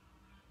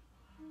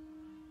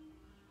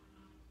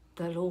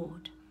the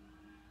Lord.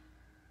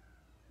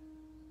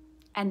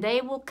 And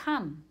they will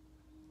come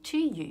to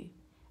you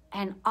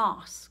and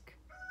ask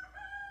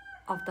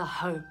of the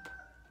hope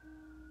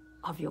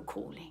of your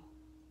calling.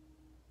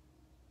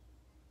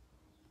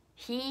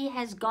 He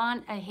has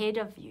gone ahead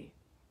of you.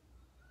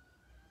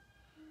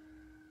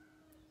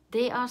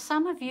 There are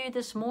some of you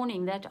this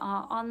morning that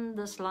are on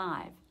this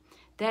live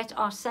that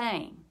are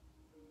saying,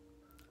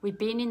 we've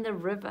been in the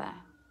river,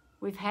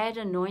 we've had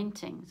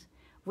anointings,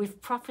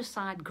 we've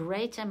prophesied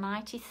great and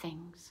mighty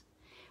things,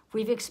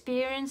 we've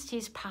experienced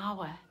His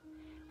power,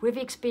 we've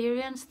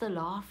experienced the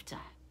laughter,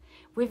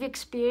 we've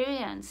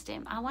experienced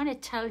Him. I want to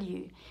tell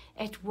you,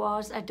 it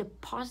was a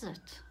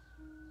deposit.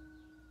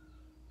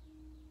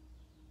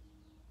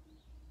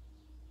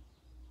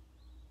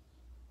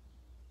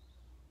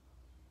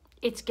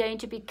 It's going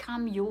to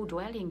become your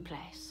dwelling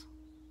place.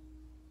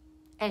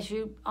 As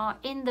you are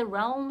in the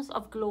realms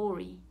of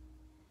glory,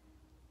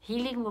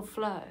 healing will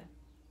flow.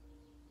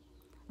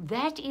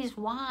 That is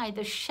why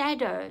the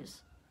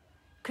shadows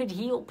could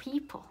heal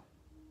people.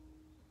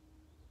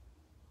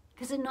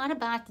 Because it's not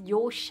about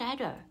your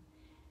shadow.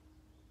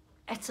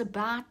 It's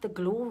about the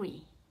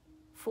glory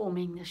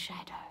forming the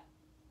shadow.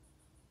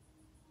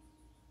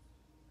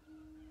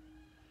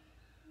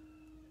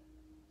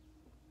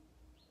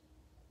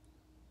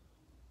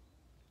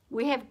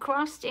 We have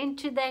crossed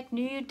into that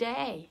new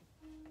day.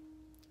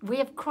 We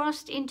have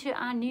crossed into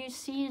our new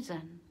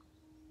season.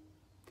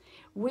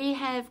 We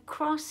have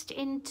crossed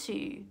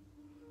into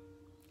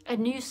a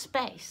new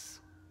space.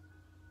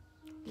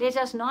 Let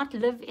us not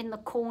live in the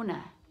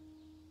corner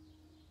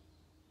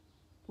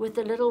with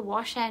a little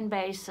wash hand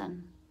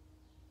basin.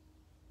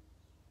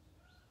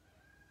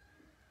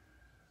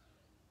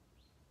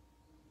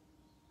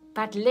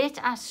 But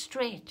let us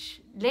stretch.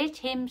 Let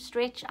Him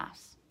stretch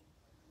us.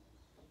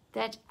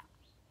 That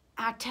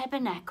our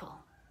tabernacle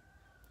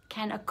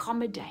can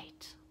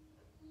accommodate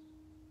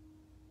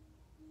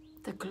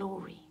the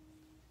glory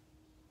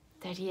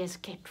that He has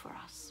kept for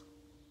us.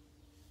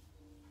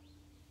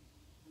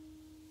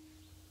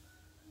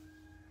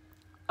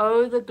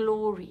 Oh, the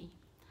glory,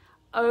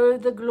 oh,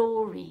 the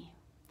glory,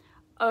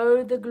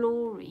 oh, the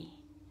glory,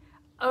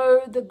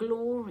 oh, the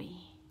glory,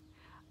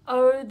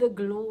 oh, the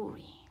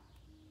glory.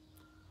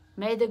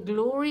 May the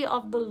glory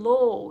of the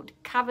Lord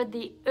cover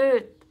the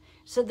earth.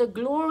 So the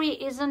glory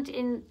isn't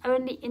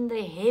only in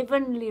the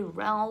heavenly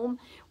realm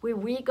where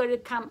we're going to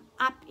come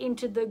up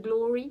into the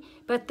glory,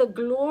 but the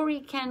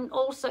glory can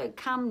also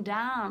come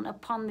down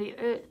upon the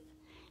earth.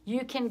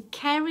 You can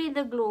carry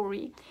the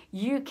glory.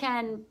 You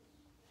can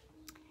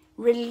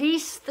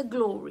release the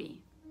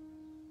glory.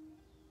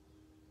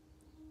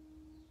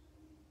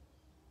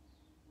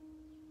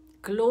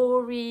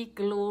 Glory,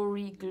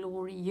 glory,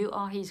 glory. You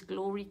are His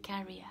glory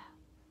carrier.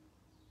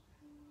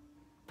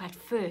 But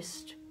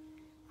first,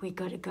 we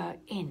got to go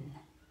in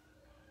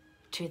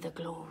to the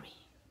glory.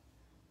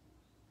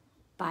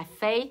 By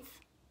faith,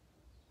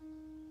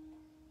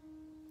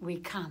 we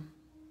come.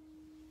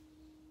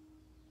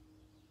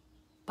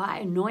 By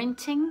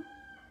anointing,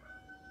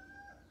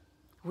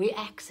 we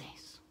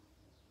access.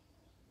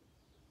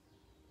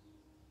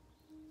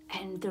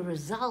 And the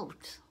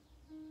result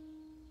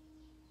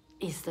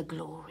is the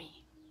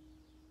glory.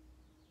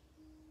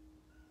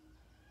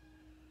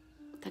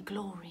 The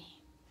glory.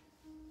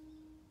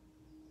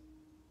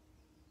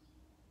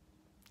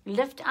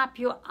 Lift up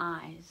your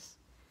eyes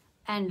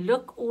and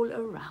look all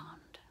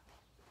around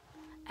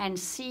and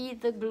see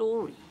the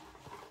glory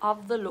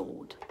of the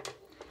Lord.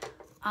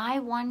 I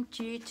want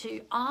you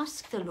to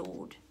ask the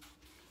Lord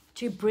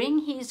to bring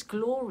His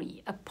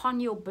glory upon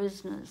your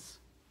business,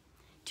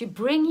 to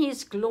bring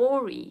His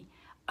glory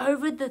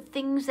over the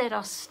things that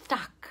are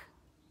stuck.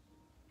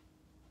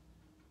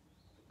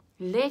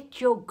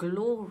 Let your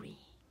glory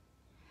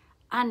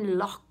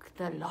unlock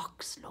the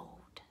locks, Lord.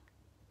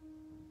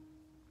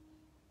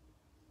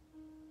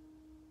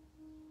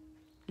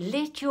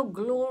 Let your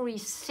glory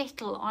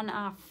settle on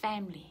our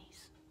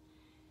families,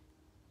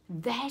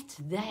 that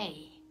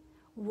they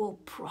will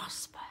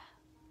prosper.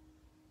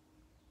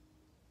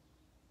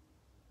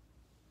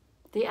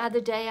 The other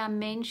day I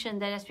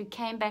mentioned that as we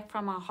came back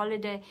from our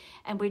holiday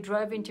and we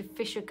drove into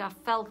Fishhook, I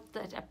felt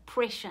that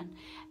oppression.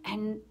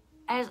 And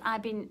as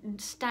I've been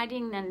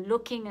studying and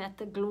looking at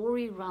the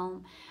glory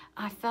realm,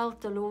 I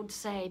felt the Lord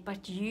say,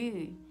 but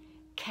you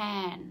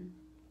can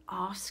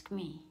ask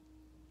me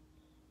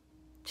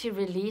to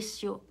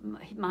release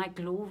my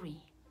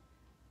glory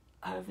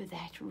over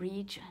that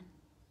region.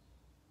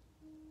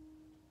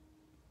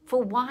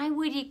 For why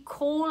would He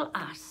call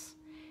us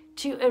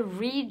to a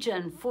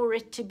region for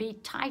it to be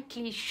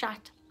tightly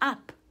shut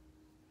up,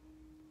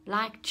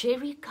 like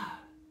Jericho?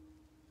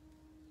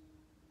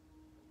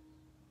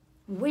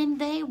 when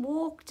they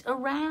walked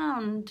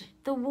around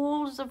the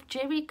walls of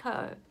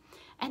Jericho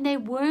and they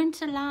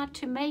weren't allowed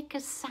to make a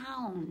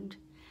sound,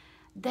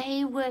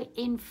 they were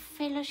in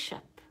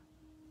fellowship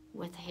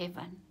with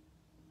heaven.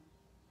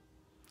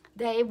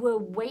 They were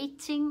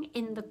waiting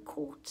in the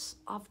courts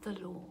of the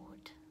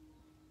Lord.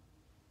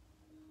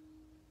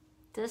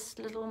 This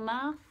little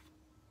mouth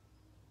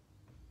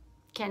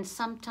can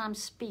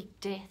sometimes speak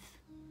death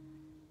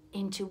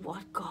into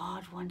what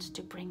God wants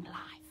to bring life.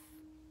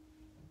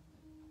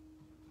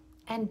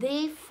 And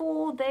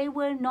therefore they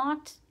were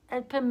not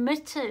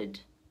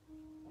permitted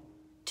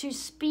to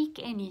speak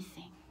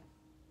anything,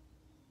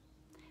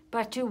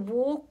 but to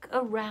walk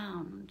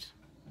around.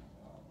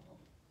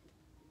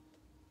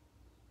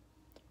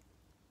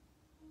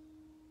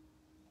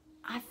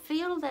 I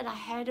feel that I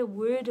had a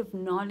word of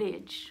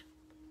knowledge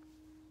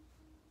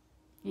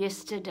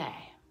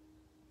yesterday.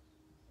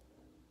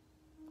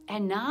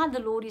 And now the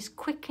Lord is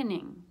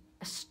quickening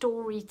a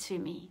story to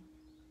me.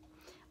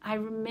 I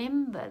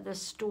remember the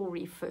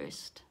story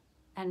first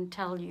and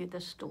tell you the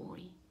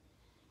story.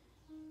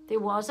 There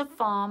was a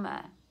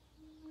farmer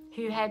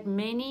who had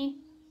many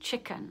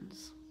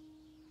chickens,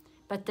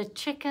 but the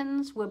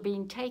chickens were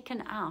being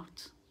taken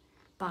out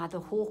by the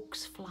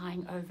hawks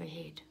flying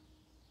overhead.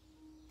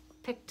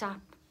 Picked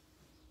up,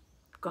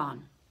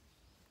 gone.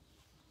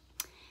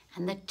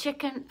 And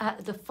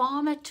the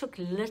farmer took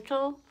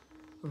little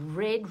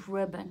red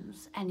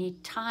ribbons and he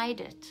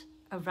tied it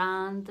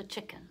around the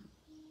chicken.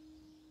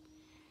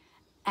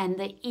 And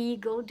the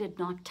eagle did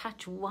not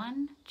touch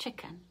one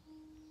chicken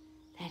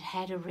that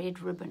had a red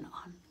ribbon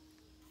on.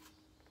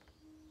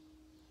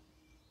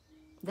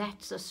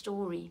 That's a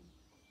story,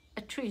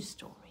 a true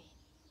story.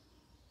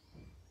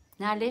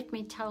 Now let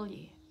me tell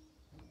you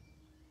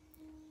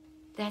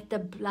that the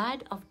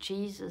blood of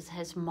Jesus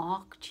has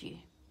marked you.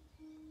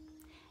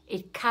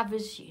 It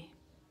covers you.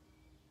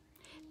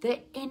 The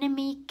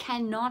enemy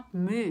cannot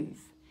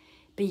move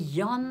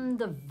beyond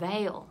the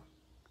veil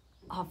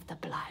of the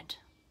blood.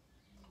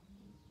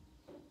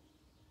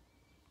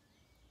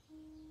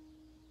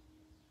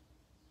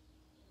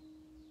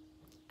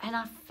 And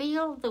I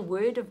feel the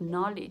word of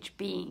knowledge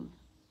being,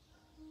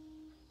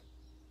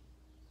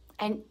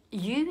 and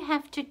you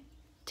have to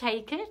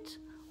take it,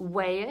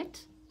 weigh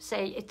it,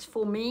 say it's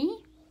for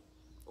me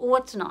or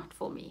it's not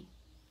for me.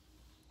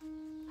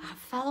 I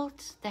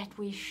felt that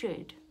we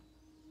should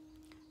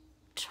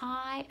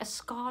try a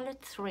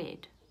scarlet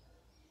thread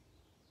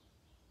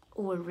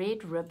or a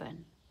red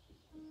ribbon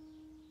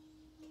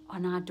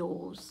on our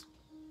doors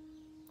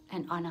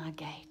and on our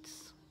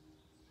gates.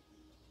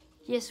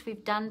 Yes,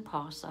 we've done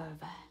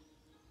Passover,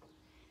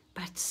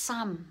 but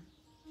some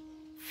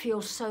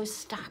feel so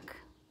stuck,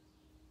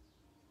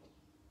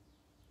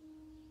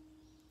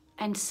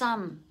 and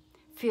some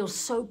feel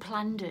so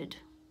plundered.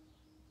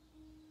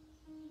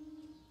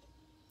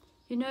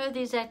 You know,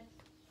 there's that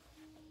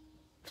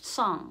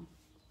song,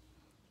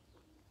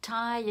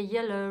 tie a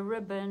yellow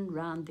ribbon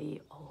round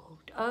the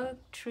old oak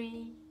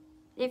tree.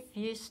 If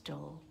you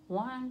still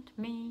want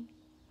me,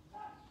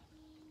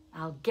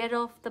 I'll get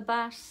off the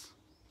bus.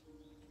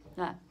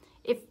 No,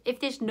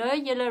 if there's no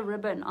yellow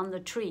ribbon on the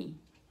tree,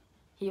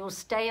 he will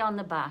stay on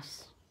the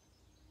bus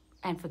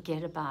and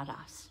forget about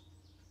us.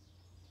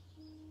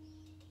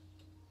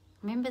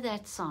 Remember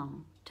that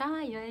song?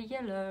 Tie a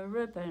yellow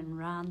ribbon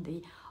round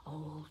the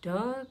old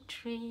oak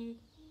tree.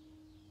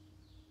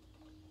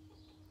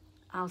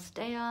 I'll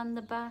stay on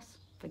the bus,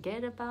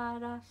 forget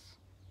about us.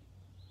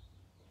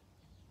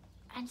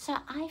 And so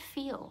I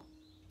feel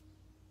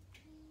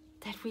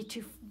that we're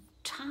to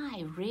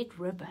tie red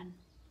ribbon,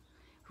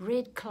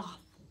 red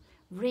cloth,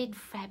 red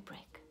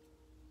fabric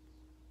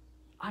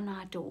on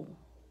our door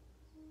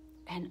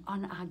and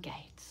on our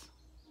gates.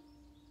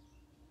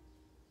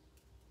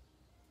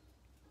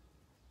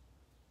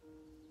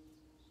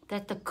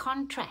 That the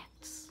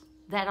contracts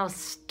that are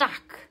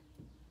stuck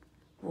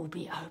will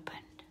be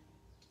opened.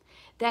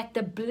 That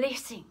the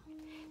blessing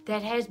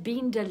that has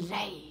been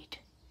delayed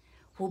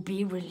will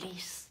be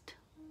released.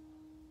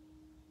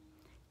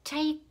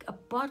 Take a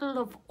bottle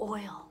of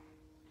oil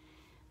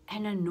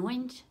and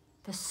anoint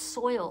the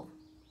soil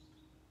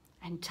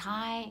and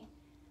tie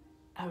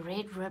a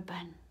red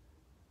ribbon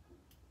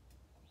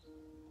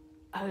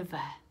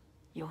over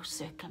your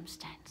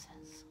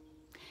circumstances.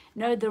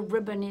 No, the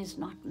ribbon is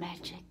not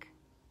magic.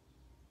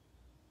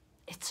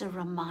 It's a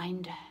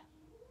reminder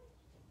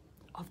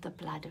of the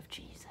blood of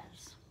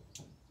Jesus.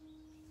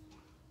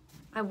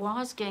 I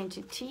was going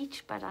to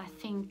teach, but I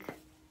think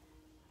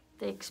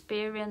the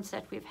experience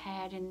that we've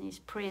had in His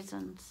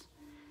presence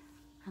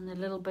and the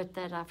little bit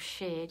that I've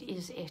shared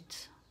is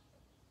it.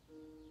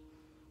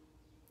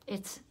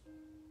 It's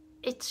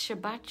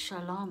Shabbat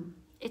Shalom.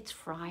 It's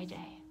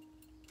Friday.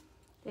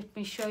 Let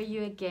me show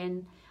you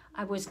again.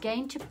 I was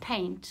going to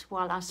paint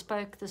while I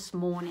spoke this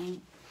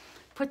morning.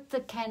 Put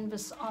the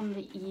canvas on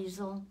the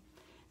easel.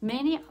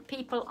 Many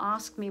people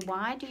ask me,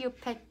 why do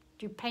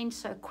you paint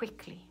so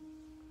quickly?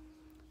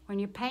 When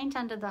you paint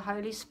under the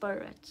Holy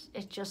Spirit,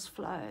 it just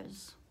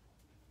flows.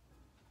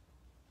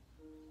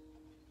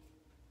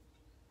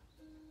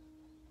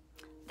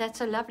 That's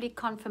a lovely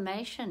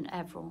confirmation,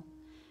 Avril.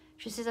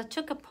 She says, I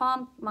took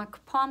my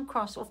palm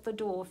cross off the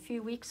door a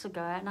few weeks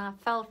ago, and I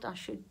felt I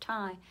should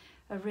tie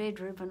a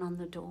red ribbon on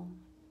the door.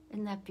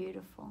 Isn't that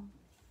beautiful?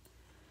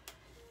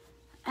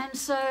 And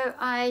so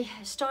I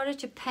started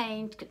to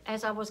paint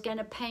as I was going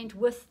to paint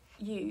with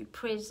you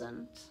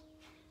present.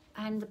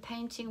 And the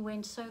painting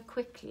went so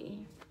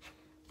quickly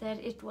that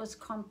it was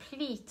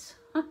complete.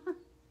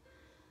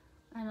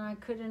 And I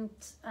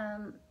couldn't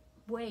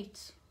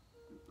wait.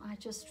 I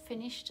just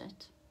finished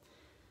it.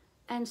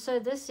 And so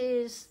this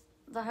is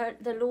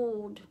the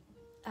Lord,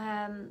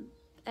 and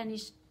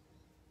his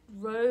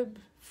robe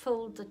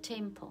filled the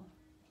temple.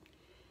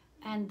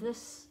 And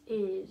this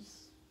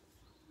is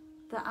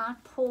the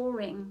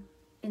outpouring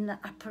in the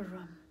upper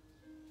room.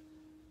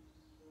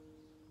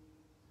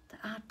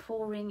 The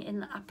outpouring in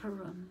the upper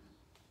room.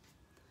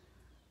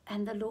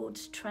 And the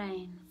Lord's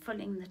train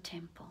filling the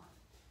temple.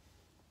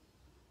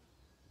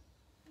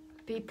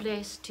 Be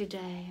blessed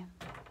today.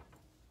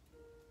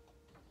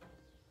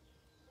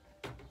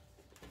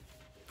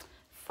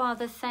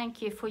 Father,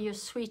 thank you for your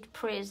sweet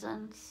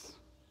presence.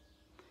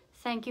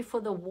 Thank you for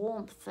the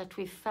warmth that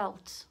we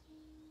felt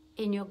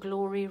in your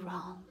glory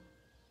realm.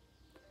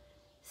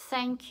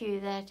 Thank you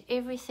that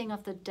everything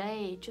of the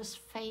day just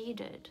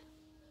faded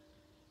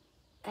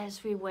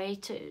as we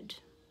waited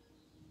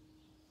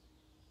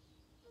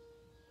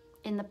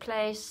in the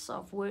place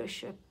of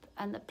worship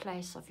and the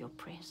place of your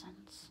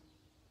presence.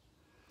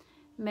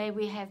 May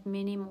we have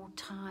many more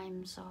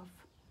times of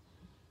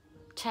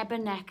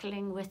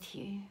tabernacling with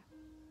you.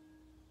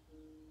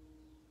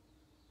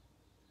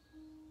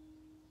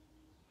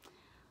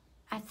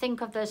 I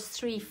think of those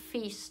 3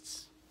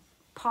 feasts,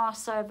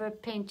 Passover,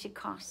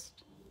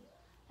 Pentecost,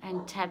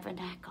 and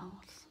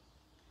Tabernacles.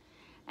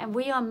 And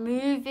we are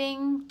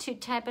moving to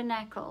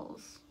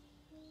Tabernacles.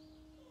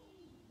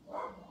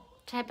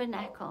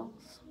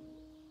 Tabernacles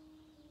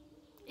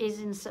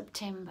is in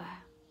September.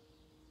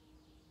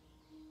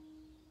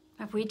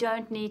 But we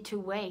don't need to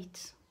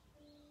wait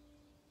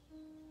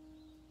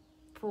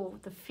for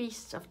the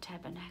Feast of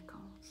Tabernacles.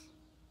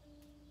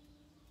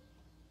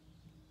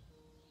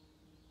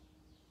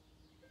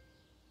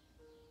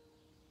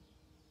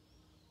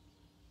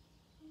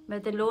 May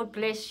the Lord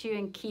bless you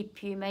and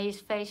keep you. May his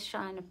face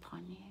shine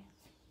upon you.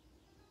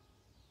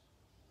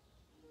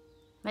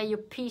 May your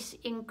peace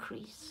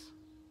increase.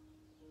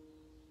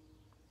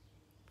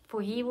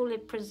 For he will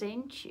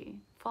present you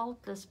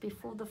faultless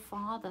before the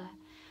Father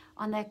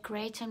on that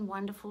great and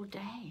wonderful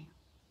day.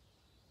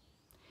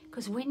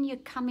 Because when you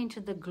come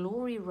into the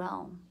glory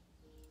realm,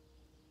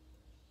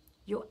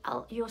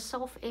 your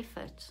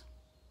self-effort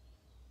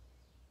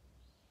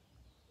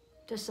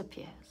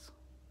disappears.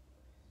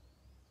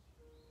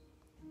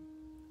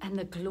 And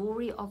the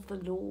glory of the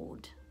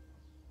Lord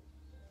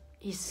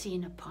is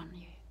seen upon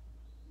you.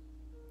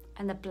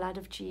 And the blood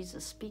of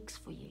Jesus speaks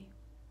for you.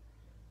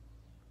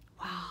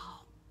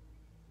 Wow.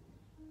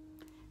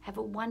 Have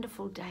a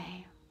wonderful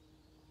day.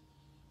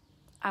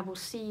 I will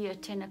see you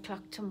at 10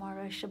 o'clock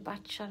tomorrow.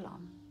 Shabbat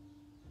Shalom.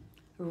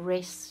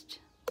 Rest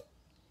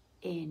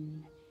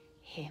in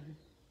him.